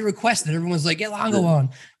very requested. Everyone's like, get Longo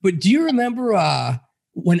on. But do you remember,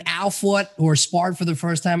 when Al fought or sparred for the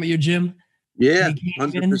first time at your gym? Yeah,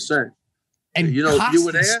 100%. And you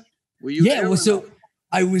were there? Were you there? Well, so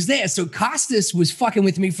I was there. So Costas was fucking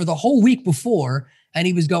with me for the whole week before, and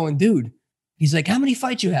he was going, dude, he's like, how many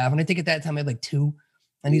fights you have? And I think at that time I had like 2.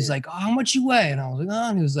 And he's like, oh, how much you weigh? And I was like, oh,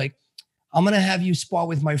 and he was like, I'm going to have you spar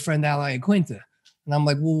with my friend Al Quinta. And I'm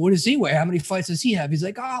like, well, what does he weigh? How many fights does he have? He's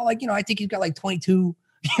like, oh, like, I think he's got like 22.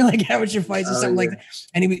 Like amateur fights or something like that.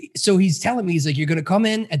 And so he's telling me, he's like, you're going to come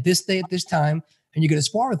in at this day, at this time, and you're going to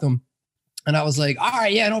spar with him. And I was like, all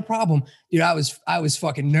right, yeah, no problem. Dude, I was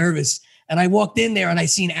fucking nervous. And I walked in there and I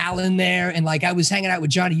seen Al in there. And like, I was hanging out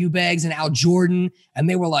with Johnny Eubanks and Al Jordan. And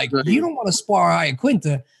they were like, you don't want to spar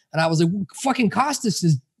Quinta. And I was like, fucking Costas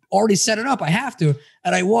has already set it up. I have to.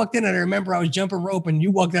 And I walked in and I remember I was jumping rope and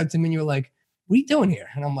you walked up to me and you were like, what are you doing here?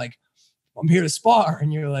 And I'm like, I'm here to spar.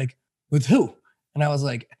 And you're like, with who? And I was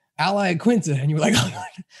like, Al Quinta. And you were like, oh,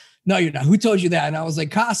 no, you're not. Who told you that? And I was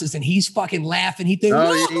like, Costas. And he's fucking laughing. He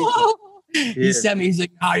he sent me, he's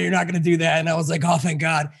like, oh, you're not going to do that. And I was like, oh, thank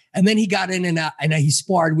God. And then he got in and he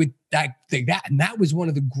sparred with that thing. And that was one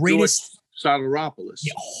of the greatest. Soteropoulos.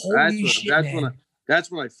 Yeah, holy shit,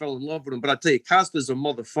 that's when I fell in love with him. But I tell you, Costa's a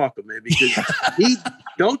motherfucker, man, because he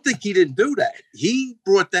don't think he didn't do that. He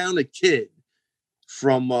brought down a kid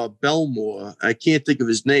from Belmore. I can't think of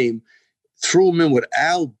his name. Threw him in with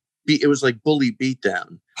Al. It was like bully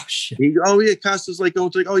beatdown. Oh shit! Costa's like going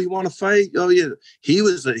to like, oh, you want to fight? Oh yeah, he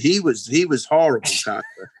was horrible. Costa.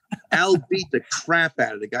 Al beat the crap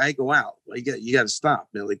out of the guy. Go out. Like you got to stop,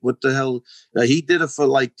 man. Like what the hell? He did it for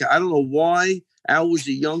like I don't know why. Al was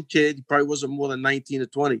a young kid. He probably wasn't more than 19 or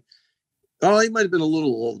 20. Oh, he might have been a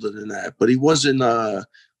little older than that, but he wasn't.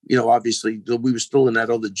 Obviously we were still in that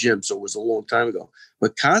other gym, so it was a long time ago.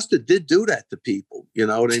 But Costa did do that to people. You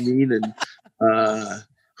know what I mean? And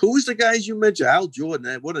who was the guys you mentioned? Al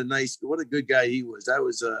Jordan. What a good guy he was.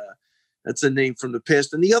 That's a name from the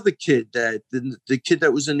past. And the other kid the kid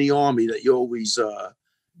that was in the Army that you always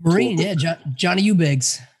Marine, Johnny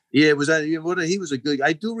Eubanks. Yeah, was that? He was a good.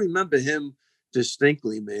 I do remember him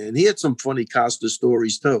distinctly, man. He had some funny Costa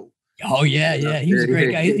stories too. Oh yeah. He was a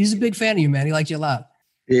great guy. He's a big fan of you, man. He liked you a lot.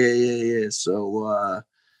 Yeah. So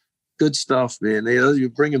good stuff, man. You're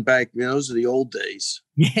bringing back, those are the old days.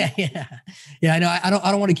 Yeah. I know. I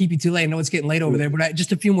don't want to keep you too late. I know it's getting late over there, but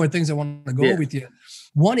just a few more things I want to go over with you.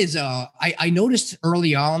 One is I noticed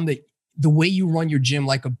early on that the way you run your gym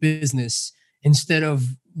like a business instead of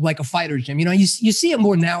like a fighter's gym. You see it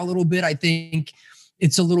more now a little bit. I think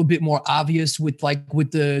it's a little bit more obvious with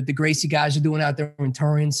the Gracie guys are doing out there in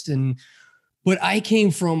Torrance and But I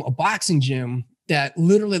came from a boxing gym that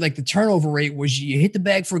literally like the turnover rate was you hit the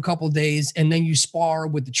bag for a couple of days and then you spar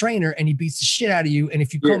with the trainer and he beats the shit out of you. And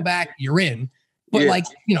if you come back, you're in. But like,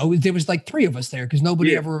 you know, there was like 3 of us there because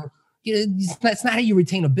nobody ever, you know, that's not how you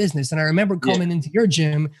retain a business. And I remember coming into your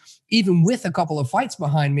gym, even with a couple of fights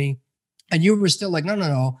behind me, and you were still like,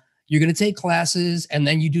 no, you're going to take classes and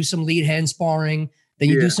then you do some lead hand sparring, then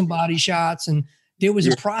you do some body shots. And there was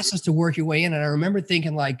a process to work your way in. And I remember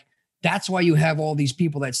thinking like, that's why you have all these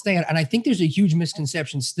people that stay. And I think there's a huge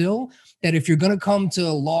misconception still that if you're going to come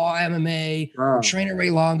to Law MMA or train at Ray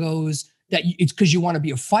Longo's, that it's because you want to be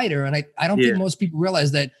a fighter. And I don't think most people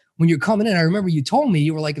realize that when you're coming in. I remember you told me,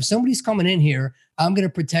 you were like, if somebody's coming in here, I'm going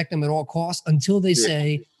to protect them at all costs until they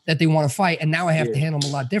say that they want to fight. And now I have to handle them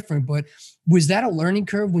a lot different. But was that a learning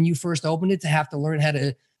curve when you first opened it to have to learn how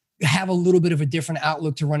to have a little bit of a different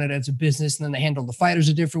outlook to run it as a business, and then they handle the fighters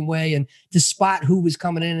a different way, and to spot who was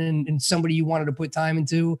coming in and somebody you wanted to put time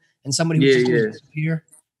into and somebody who was just here?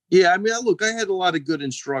 Yeah, I mean, look, I had a lot of good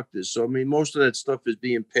instructors. So, I mean, most of that stuff is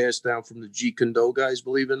being passed down from the G Kondo guys,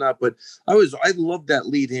 believe it or not. But I love that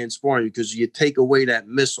lead hand sparring because you take away that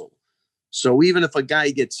missile. So even if a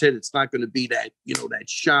guy gets hit, it's not going to be that, you know, that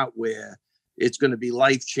shot where it's going to be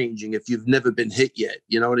life-changing if you've never been hit yet.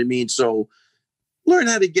 You know what I mean? So learn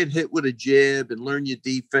how to get hit with a jab and learn your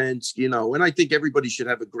defense, you know, and I think everybody should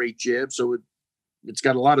have a great jab. So it's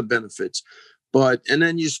got a lot of benefits. And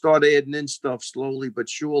then you start adding in stuff slowly but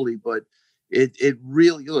surely. But it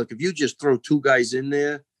really, look, if you just throw 2 guys in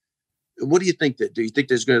there, what do you think that? Do you think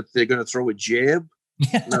they're gonna throw a jab?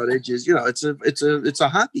 No, they just, you know, it's a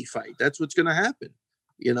hockey fight. That's what's gonna happen.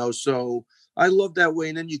 You know, so I love that way.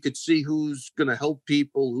 And then you could see who's gonna help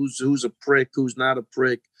people, who's a prick, who's not a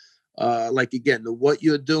prick. Like again, what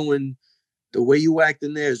you're doing, the way you act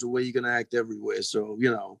in there is the way you're gonna act everywhere. So,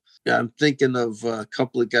 you know, I'm thinking of a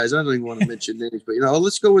couple of guys. I don't even want to mention names, but you know,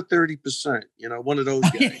 let's go with 30%. You know, one of those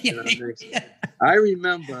guys. You know what I mean? I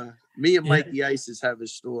remember me and Mikey Isis have a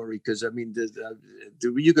story because I mean,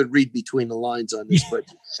 you could read between the lines on this, but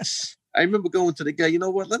I remember going to the guy. You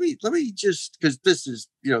know what? Let me just, because this is,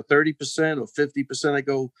 you know, 30% or 50%. I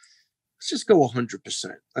go, let's just go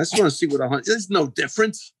 100%. I just want to see what 100. There's no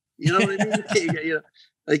difference. You know what I mean? You know,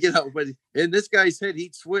 like, you know, but in this guy's head,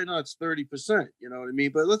 he'd swear, no, it's 30%. You know what I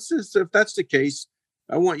mean? But let's just, if that's the case,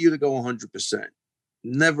 I want you to go 100%.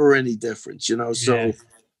 Never any difference, you know? So,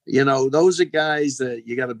 you know, those are guys that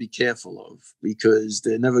you got to be careful of because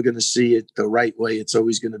they're never going to see it the right way. It's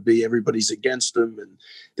always going to be everybody's against them and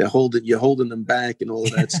you're holding them back and all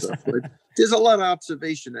of that stuff. But there's a lot of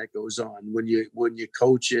observation that goes on when you're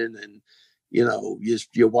coaching and, you know,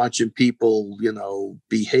 you're watching people, you know,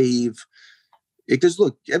 behave. Because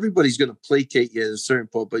look, everybody's going to placate you at a certain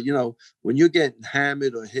point, but you know, when you're getting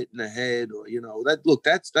hammered or hit in the head, or you know,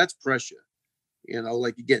 that's pressure. You know,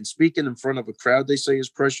 like again, speaking in front of a crowd, they say is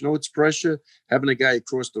pressure. No, it's pressure. Having a guy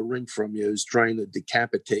across the ring from you who's trying to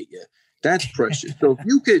decapitate you, that's pressure. So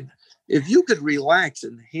if you could relax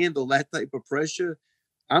and handle that type of pressure,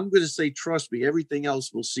 I'm going to say, trust me, everything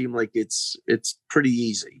else will seem like it's pretty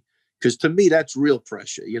easy. Because to me, that's real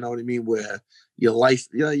pressure. You know what I mean? Where your life,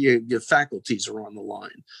 you know, your faculties are on the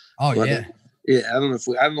line. Oh, but, yeah. I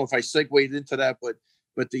don't know if I segued into that, but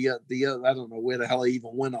the I don't know where the hell I even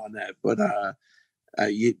went on that. But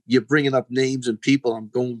you're bringing up names and people. I'm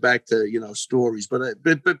going back to, you know, stories. But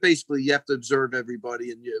basically, you have to observe everybody,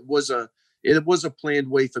 and it was a planned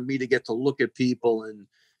way for me to get to look at people and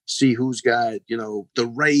see who's got, you know, the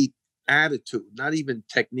right attitude, not even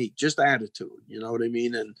technique, just attitude. You know what I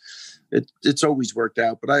mean? And it's always worked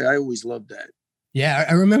out, but I always loved that. Yeah.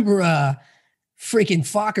 I remember freaking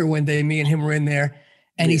Fokker one day, me and him were in there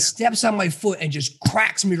and he steps on my foot and just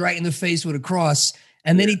cracks me right in the face with a cross.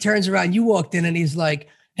 And then he turns around, you walked in and he's like,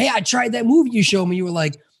 hey, I tried that move you showed me. You were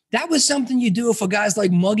like, that was something you do for guys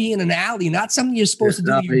like Muggy in an alley, not something you're supposed to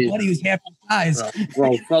do to your buddy who's half your size.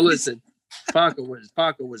 Well, listen, Fokker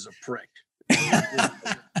was a prick.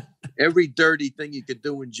 Every dirty thing you could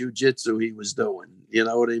do in jiu-jitsu, he was doing. You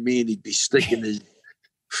know what I mean? He'd be sticking his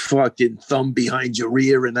fucking thumb behind your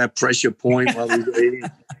ear in that pressure point while he was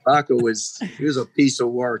Fokker was a piece of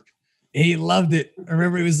work. He loved it. I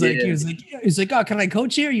remember he was like, oh, can I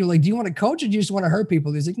coach here? You're like, do you want to coach or do you just want to hurt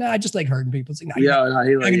people? He's like, no, I just like hurting people. It's like, no,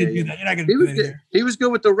 you're not going to do that. You're not going to do that. He was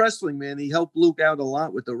good with the wrestling, man. He helped Luke out a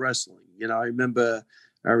lot with the wrestling. You know, I remember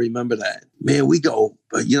that, man. We go,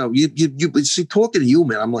 but you know, you see, talking to you,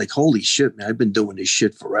 man, I'm like, holy shit, man, I've been doing this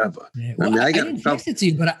shit forever. Yeah. Well, I didn't text it to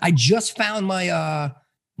you, but I just found my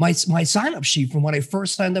my sign up sheet from when I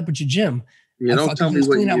first signed up at your gym. You don't tell me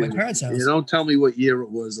what year. You don't tell me what year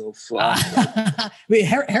it was. Oh fuck! Wait,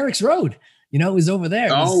 Herrick's Road. You know, it was over there.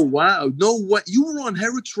 Oh, wow. No, what? You were on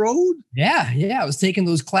Herrick's Road? Yeah. I was taking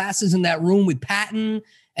those classes in that room with Patton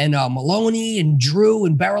and Maloney and Drew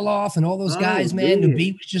and Bariloff and all those guys, man. The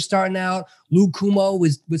beat was just starting out. Lou Kumo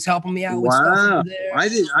was helping me out with stuff over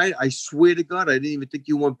there. I swear to God, I didn't even think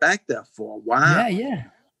you went back that far. Wow. Yeah.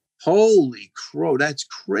 Holy crow, that's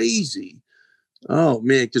crazy. Oh,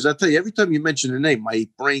 man, because I tell you, every time you mention the name, my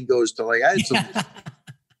brain goes to like, I had some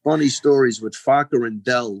funny stories with Fokker and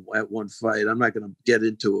Dell at one fight. I'm not going to get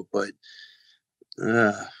into it, but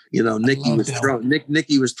you know, Nicky was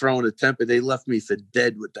throwing a temper. They left me for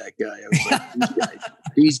dead with that guy. I was like,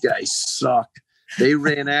 these guys suck. They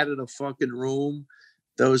ran out of the fucking room.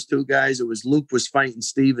 Those two guys. It was Luke was fighting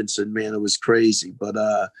Stevenson. Man, it was crazy. But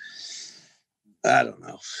I don't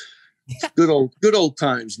know. Good old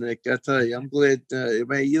times, Nick. I tell you, I'm glad.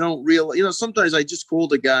 Man, you don't realize. You know, sometimes I just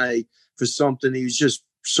called a guy for something. He was just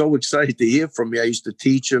so excited to hear from me. I used to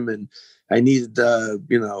teach him, and I needed,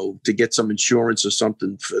 you know, to get some insurance or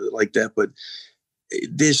something like that. But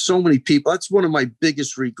there's so many people. That's one of my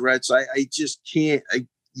biggest regrets. I just can't.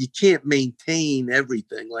 You can't maintain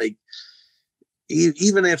everything. Like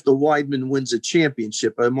even after Weidman wins a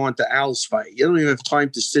championship, I'm on to Al's fight. You don't even have time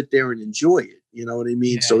to sit there and enjoy it. You know what I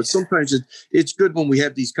mean? So sometimes it's good when we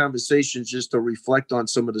have these conversations just to reflect on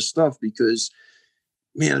some of the stuff because,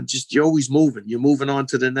 man, you're always moving. You're moving on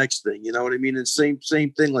to the next thing. You know what I mean? And same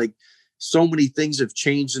thing. Like so many things have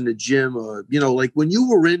changed in the gym. You know, like when you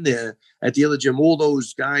were in there at the other gym, all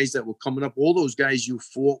those guys that were coming up, all those guys you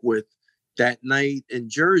fought with that night in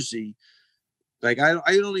Jersey. Like I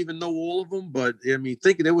don't even know all of them, but I mean,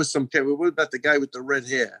 thinking there was some. What about the guy with the red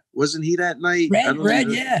hair? Wasn't he that night? Red,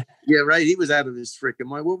 yeah, right. He was out of his freaking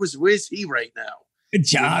mind. Where's he right now?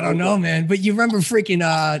 I don't know, man. But you remember freaking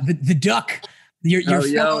the duck. Your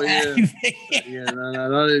fellow no,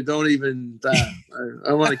 don't even.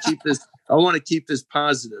 I want to keep this. I want to keep this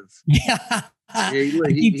positive. Yeah, he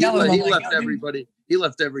left everybody. He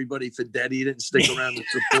left everybody for dead. He didn't stick around to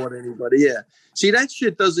support anybody. Yeah. See, that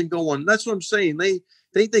shit doesn't go on. That's what I'm saying. They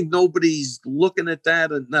think nobody's looking at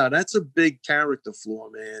that. And no, that's a big character flaw,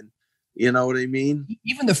 man. You know what I mean?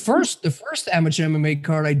 Even the first amateur MMA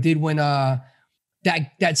card I did when that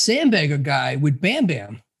sandbagger guy with Bam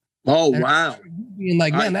Bam. Oh, wow. Being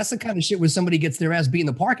like, man, that's the kind of shit where somebody gets their ass beat in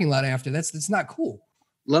the parking lot after. That's not cool.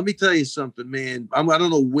 Let me tell you something, man. I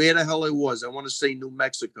don't know where the hell I was. I want to say New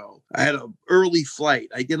Mexico. I had an early flight.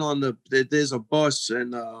 I get on there's a bus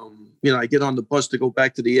and, you know, I get on the bus to go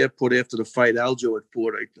back to the airport after the fight. Aljo at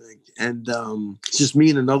Fort, I think. And it's just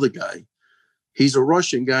me and another guy. He's a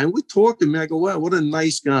Russian guy. And we're talking, man. I go, wow, what a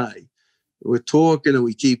nice guy. We're talking and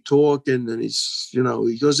we keep talking. And he's, you know,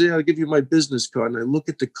 he goes, yeah, I'll give you my business card. And I look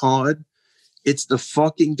at the card. It's the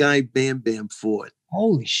fucking guy Bam Bam fought.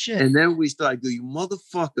 Holy shit. And then we started going, you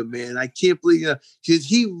motherfucker, man. I can't believe that. Because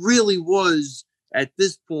he really was, at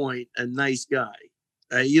this point, a nice guy.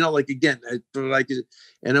 You know, like, again, and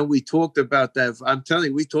then we talked about that. I'm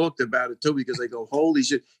telling you, we talked about it, too, because I go, holy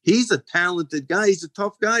shit. He's a talented guy. He's a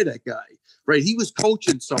tough guy, that guy. Right? He was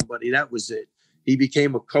coaching somebody. That was it. He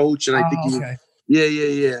became a coach. And I think I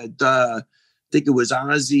think it was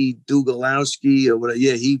Ozzy Dugalowski or whatever.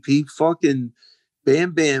 Yeah, he fucking...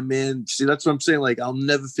 Bam Bam, man. See, that's what I'm saying. Like, I'll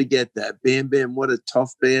never forget that. Bam Bam, what a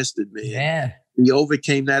tough bastard, man. Yeah. He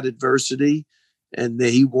overcame that adversity, and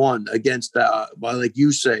he won against, well, like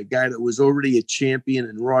you say, a guy that was already a champion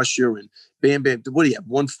in Russia. And Bam Bam, what do you have?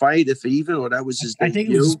 One fight, if even, or that was his debut? I think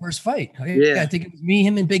it was his first fight. Yeah, I think it was me,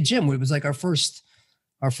 him, and Big Jim. It was like our first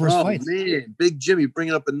fight. Man, Big Jim, you're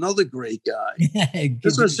bringing up another great guy.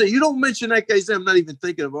 That's what I say. You don't mention that guy's name. I'm not even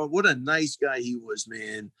thinking about what a nice guy he was,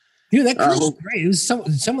 man. Dude, that crew was great. It was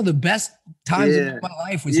some of the best times of my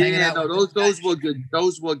life was hanging out. Those were good.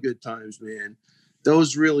 Those were good times, man.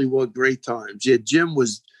 Those really were great times. Yeah, Jim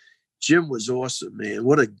was awesome, man.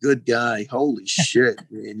 What a good guy. Holy shit,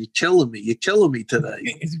 man. You're killing me. You're killing me today.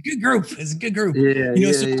 It's a good group. Yeah.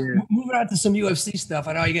 Moving on to some UFC stuff.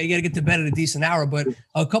 I know you got to get to bed at a decent hour, but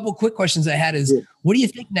a couple quick questions I had is, what do you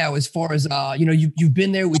think now as far as, you know, you've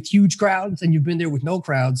been there with huge crowds and you've been there with no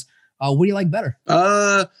crowds. What do you like better?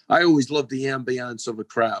 I always love the ambiance of a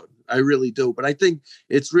crowd. I really do. But I think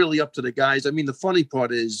it's really up to the guys. I mean, the funny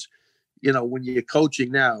part is, you know, when you're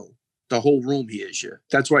coaching now, the whole room hears you.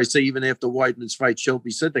 That's why I say even after Weidman's fight, Shelby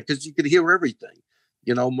said that, because you could hear everything.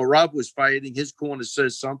 You know, Marab was fighting. His corner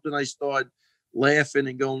says something. I start laughing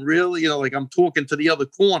and going, really? You know, like I'm talking to the other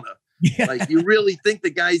corner. Yeah. Like, you really think the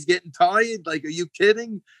guy's getting tired? Like, are you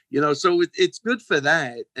kidding? You know, so it's good for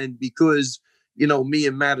that. And because, you know, me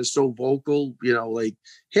and Matt are so vocal, you know, like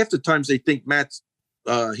half the times they think Matt's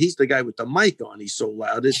he's the guy with the mic on. He's so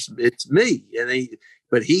loud. It's me.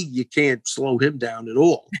 But you can't slow him down at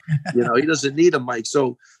all. He doesn't need a mic.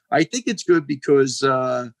 So I think it's good because,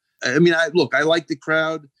 I like the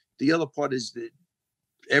crowd. The other part is that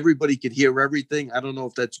everybody could hear everything. I don't know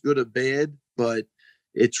if that's good or bad, but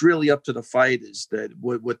it's really up to the fighters that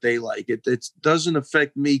what they like. It doesn't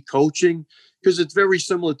affect me coaching because it's very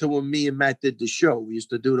similar to when me and Matt did the show. We used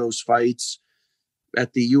to do those fights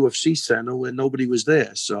at the UFC center when nobody was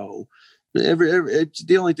there. So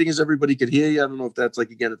the only thing is everybody could hear you. I don't know if that's if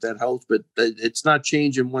that helps, but it's not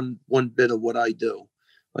changing one bit of what I do.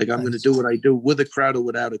 Like I'm going to do what I do with a crowd or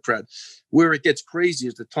without a crowd. Where it gets crazy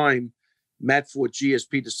is the time Matt fought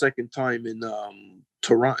GSP the second time in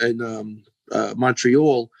Toronto and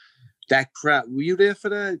Montreal. That crowd, were you there for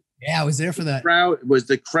that? Yeah, I was there for that. Was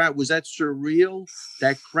that surreal?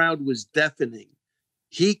 That crowd was deafening.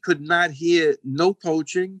 He could not hear, no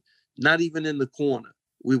coaching, not even in the corner.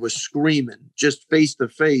 We were screaming just face to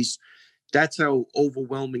face. That's how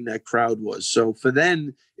overwhelming that crowd was. So for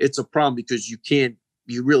them, it's a problem because you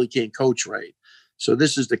really can't coach right. So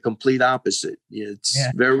this is the complete opposite.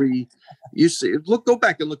 Very, go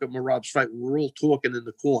back and look at Merab's fight. We're all talking in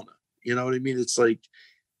the corner. You know what I mean? It's like,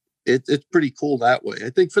 it's pretty cool that way.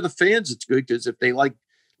 I think for the fans, it's good because if they like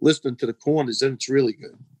listening to the corners, then it's really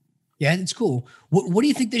good. Yeah, it's cool. What do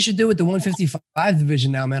you think they should do with the 155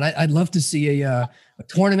 division now, man? I'd love to see a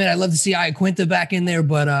tournament. I'd love to see Iaquinta back in there,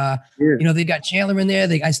 but they got Chandler in there.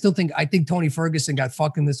 I think Tony Ferguson got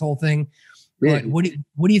fucked in this whole thing. But what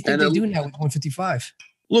do you think they do now with 155?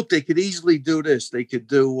 Look, they could easily do this. They could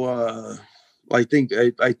do. I think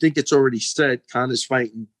it's already set. Connor's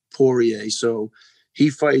fighting Poirier, so he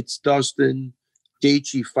fights Dustin.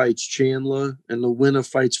 Gaethje fights Chandler, and the winner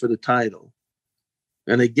fights for the title.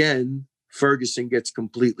 And again, Ferguson gets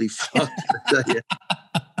completely fucked. I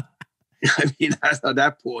mean,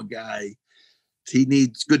 that poor guy. He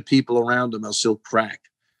needs good people around him, else he'll crack.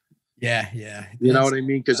 Yeah. You know what I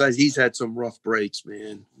mean? Because he's had some rough breaks,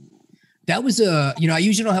 man. That was I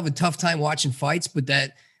usually don't have a tough time watching fights, but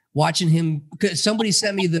watching him, because somebody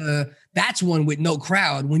sent me that's one with no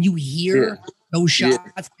crowd. When you hear those shots,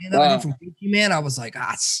 from Gaethje, man, I was like,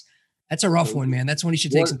 that's a rough one, man. That's when he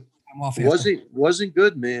should take some time off. Wasn't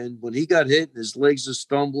good, man. When he got hit and his legs are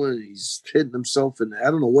stumbling, he's hitting himself, and I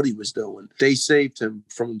don't know what he was doing. They saved him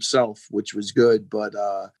from himself, which was good, but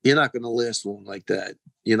you're not going to last long like that.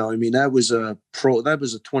 You know, I mean, that was a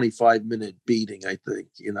 25-minute beating, I think,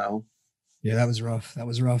 Yeah, that was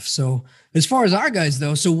rough. So as far as our guys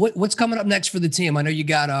though, so what's coming up next for the team? I know you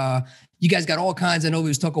guys got all kinds. I know we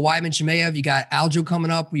was talking Wyman Chimaev. You got Aljo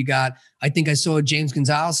coming up. I think I saw James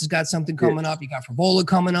Gonzalez has got something coming up. You got Favola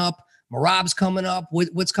coming up. Merab's coming up.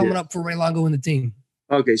 What's coming up for Ray Longo and the team?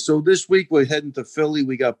 Okay, so this week we're heading to Philly.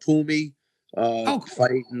 We got Pumi cool.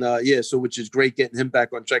 fighting. So which is great getting him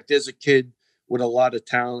back on track. There's a kid with a lot of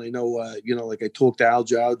talent. I know, like I talked to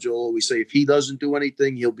Aljo always say, if he doesn't do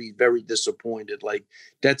anything, he'll be very disappointed. Like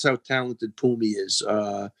that's how talented Pumi is.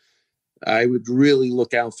 I would really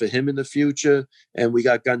look out for him in the future. And we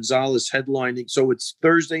got Gonzalez headlining. So it's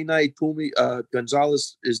Thursday night.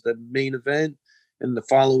 Gonzalez is the main event. And the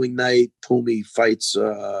following night, Pumi fights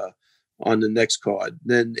on the next card.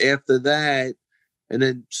 Then after that, and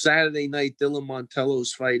then Saturday night, Dylan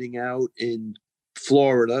Montello's fighting out in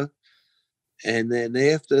Florida. And then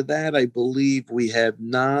after that, I believe we have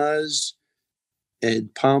Nas and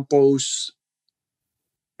Pompos,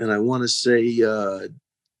 and I want to say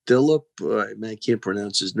Dilip. I can't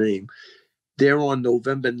pronounce his name. They're on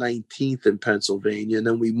November 19th in Pennsylvania, and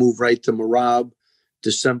then we move right to Merab,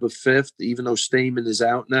 December 5th, even though Stamen is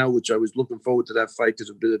out now, which I was looking forward to that fight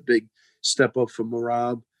because it's been a big step up for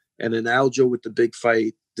Merab. And then Aljo with the big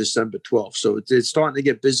fight, December 12th. So it's starting to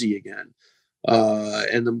get busy again.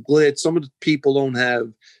 And I'm glad some of the people don't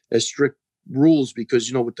have as strict rules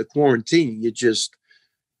because, with the quarantine,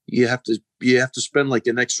 you have to spend like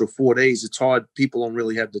an extra 4 days. It's hard. People don't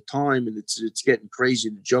really have the time, and it's getting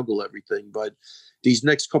crazy to juggle everything. But these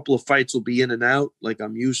next couple of fights will be in and out like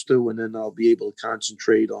I'm used to, and then I'll be able to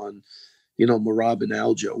concentrate on, Merab and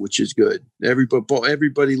Aljo, which is good.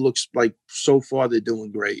 Everybody looks like so far they're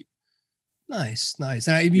doing great. Nice.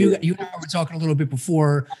 And you and I were talking a little bit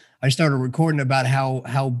before I started recording about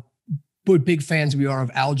how big fans we are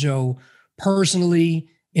of Aljo personally,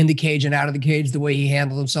 in the cage and out of the cage, the way he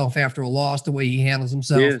handled himself after a loss, the way he handles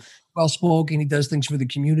himself, well-spoken. He does things for the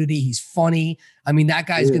community. He's funny. I mean, that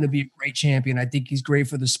guy's going to be a great champion. I think he's great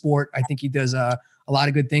for the sport. I think he does a lot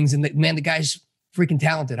of good things. And the guy's freaking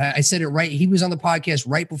talented. I said it right. He was on the podcast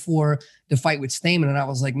right before the fight with Stamen. And I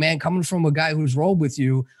was like, man, coming from a guy who's rolled with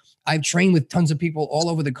you, I've trained with tons of people all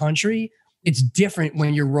over the country. it's different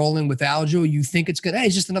when you're rolling with Aljo. You think it's good. Hey,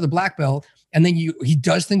 it's just another black belt. And then he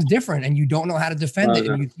does things different and you don't know how to defend it.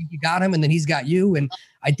 And you think you got him and then he's got you. And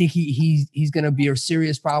I think he's going to be a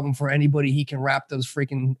serious problem for anybody he can wrap those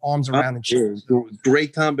freaking arms around and shit.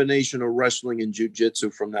 Great combination of wrestling and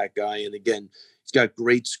jiu-jitsu from that guy. And again, he's got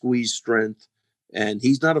great squeeze strength and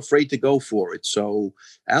he's not afraid to go for it. So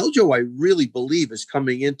Aljo, I really believe, is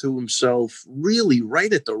coming into himself really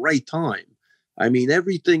right at the right time. I mean,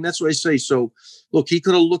 everything, that's what I say. So, look, he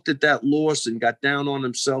could have looked at that loss and got down on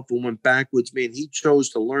himself and went backwards. Man, he chose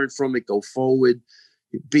to learn from it, go forward.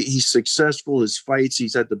 He's successful. His fights,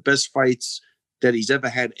 he's had the best fights that he's ever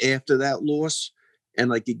had after that loss. And,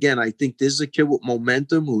 like, again, I think this is a kid with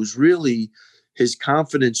momentum who's really, his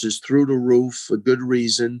confidence is through the roof for good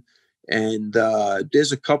reason. And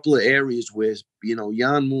there's a couple of areas where, you know,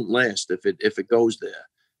 Jan won't last if it goes there.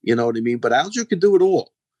 You know what I mean? But Aljo can do it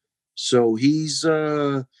all. So he's,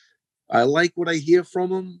 I like what I hear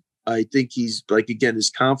from him. I think he's, like, again, his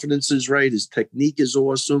confidence is right. His technique is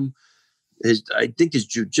awesome. I think his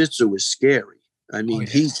jiu-jitsu is scary. I mean,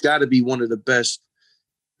 he's got to be one of the best,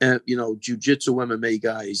 you know, jiu-jitsu MMA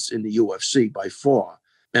guys in the UFC by far.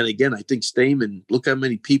 And again, I think Stamen, look how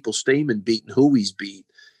many people Stamen beat and who he's beat.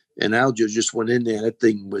 And Aljo just went in there. That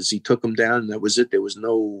thing was, he took him down and that was it. There was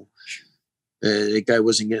no... that guy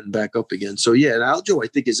wasn't getting back up again. So, yeah, and Aljo, I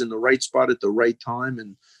think, is in the right spot at the right time,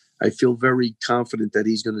 and I feel very confident that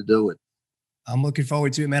he's going to do it. I'm looking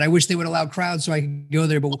forward to it, man. I wish they would allow crowds so I could go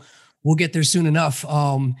there, but we'll get there soon enough.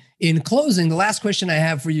 In closing, the last question I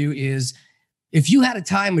have for you is, if you had a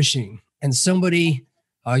time machine and somebody,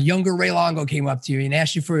 a younger Ray Longo, came up to you and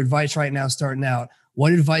asked you for advice right now starting out,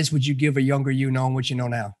 what advice would you give a younger you knowing what you know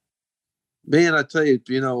now? Man, I tell you,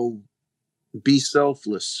 you know, be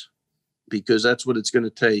selfless. Because that's what it's going to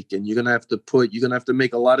take. And you're going to have to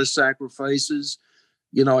make a lot of sacrifices.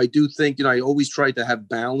 You know, I do think, you know, I always tried to have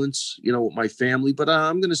balance, you know, with my family, but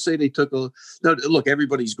I'm going to say they took no, look,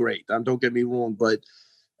 everybody's great. Don't get me wrong, but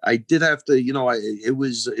I did have to, you know, it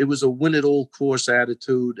was a win at all course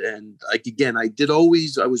attitude. And like, again, I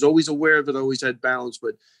was always aware of it. I always had balance,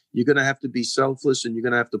 but you're going to have to be selfless and you're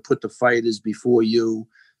going to have to put the fighters before you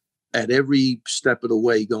at every step of the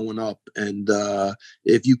way going up. And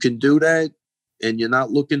if you can do that and you're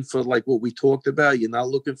not looking for, like what we talked about, you're not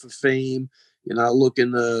looking for fame, you're not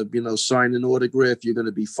looking to, you know, sign an autograph, you're going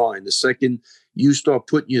to be fine. The second you start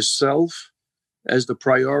putting yourself as the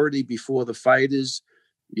priority before the fighters,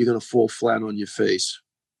 you're going to fall flat on your face.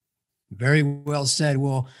 Very well said.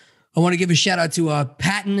 Well, I want to give a shout out to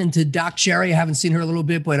Patton and to Doc Cherry. I haven't seen her a little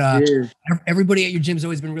bit, but everybody at your gym's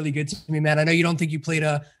always been really good to me, man. I know you don't think you played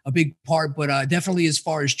a big part, but definitely as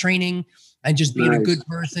far as training and just being a good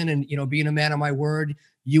person and, you know, being a man of my word,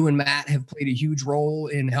 you and Matt have played a huge role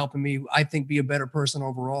in helping me, I think, be a better person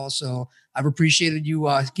overall. So I've appreciated you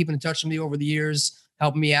keeping in touch with me over the years,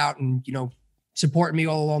 helping me out and, you know, supporting me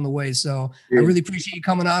all along the way. So I really appreciate you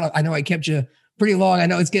coming on. I know I kept you pretty long. I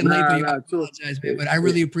know it's getting late, but I apologize, man. But I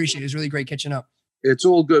really appreciate it. It's really great catching up. It's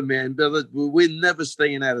all good, man. We're never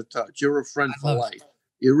staying out of touch. You're a friend for life.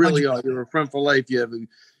 You really are. You're a friend for life. You have a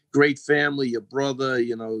great family. Your brother,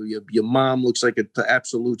 you know, your mom looks like an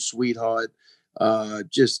absolute sweetheart.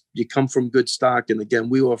 Just you come from good stock. And again,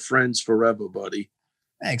 we were friends forever, buddy.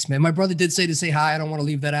 Thanks, man. My brother did say hi. I don't want to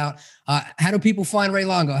leave that out. How do people find Ray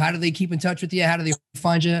Longo? How do they keep in touch with you? How do they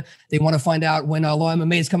find you? They want to find out when Law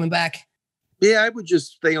MMA is coming back. Yeah, I would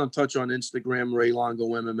just stay on touch on Instagram, Ray Longo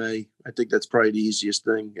MMA. I think that's probably the easiest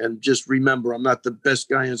thing. And just remember, I'm not the best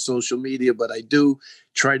guy on social media, but I do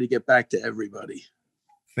try to get back to everybody.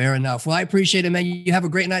 Fair enough. Well, I appreciate it, man. You have a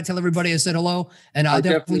great night. Tell everybody I said hello, and I'll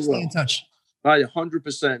definitely stay in touch.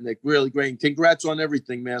 100%, Nick. Really great. And congrats on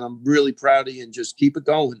everything, man. I'm really proud of you, and just keep it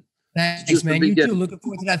going. Thanks, man. You too. Looking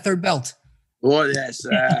forward to that third belt. Oh, yes.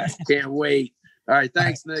 Can't wait. All right.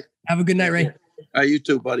 Thanks, Nick. Have a good night, Ray. You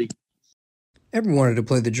too, buddy. Ever wanted to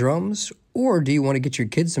play the drums? Or do you want to get your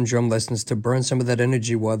kids some drum lessons to burn some of that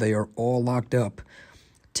energy while they are all locked up?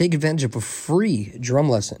 Take advantage of a free drum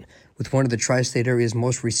lesson with one of the tri-state area's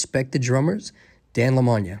most respected drummers, Dan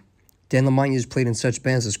Lamagna. Dan Lamagna has played in such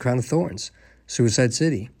bands as Crown of Thorns, Suicide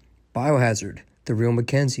City, Biohazard, The Real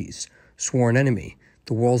Mackenzies, Sworn Enemy,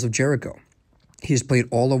 The Walls of Jericho. He has played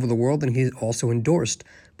all over the world, and he is also endorsed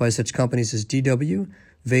by such companies as DW,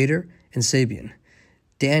 Vader, and Sabian.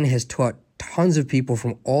 Dan has taught tons of people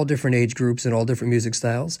from all different age groups and all different music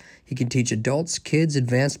styles. He can teach adults, kids,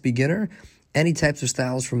 advanced, beginner, any types of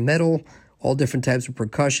styles from metal, all different types of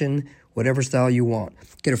percussion, whatever style you want.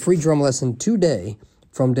 Get a free drum lesson today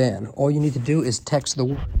from Dan. All you need to do is text the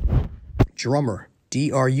word drummer,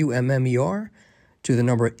 DRUMMER, to the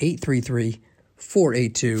number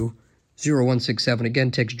 833-482-0000. 833-482-0167.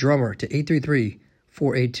 Again, text drummer to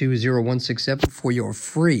 833-482-0167 for your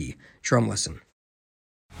free drum lesson.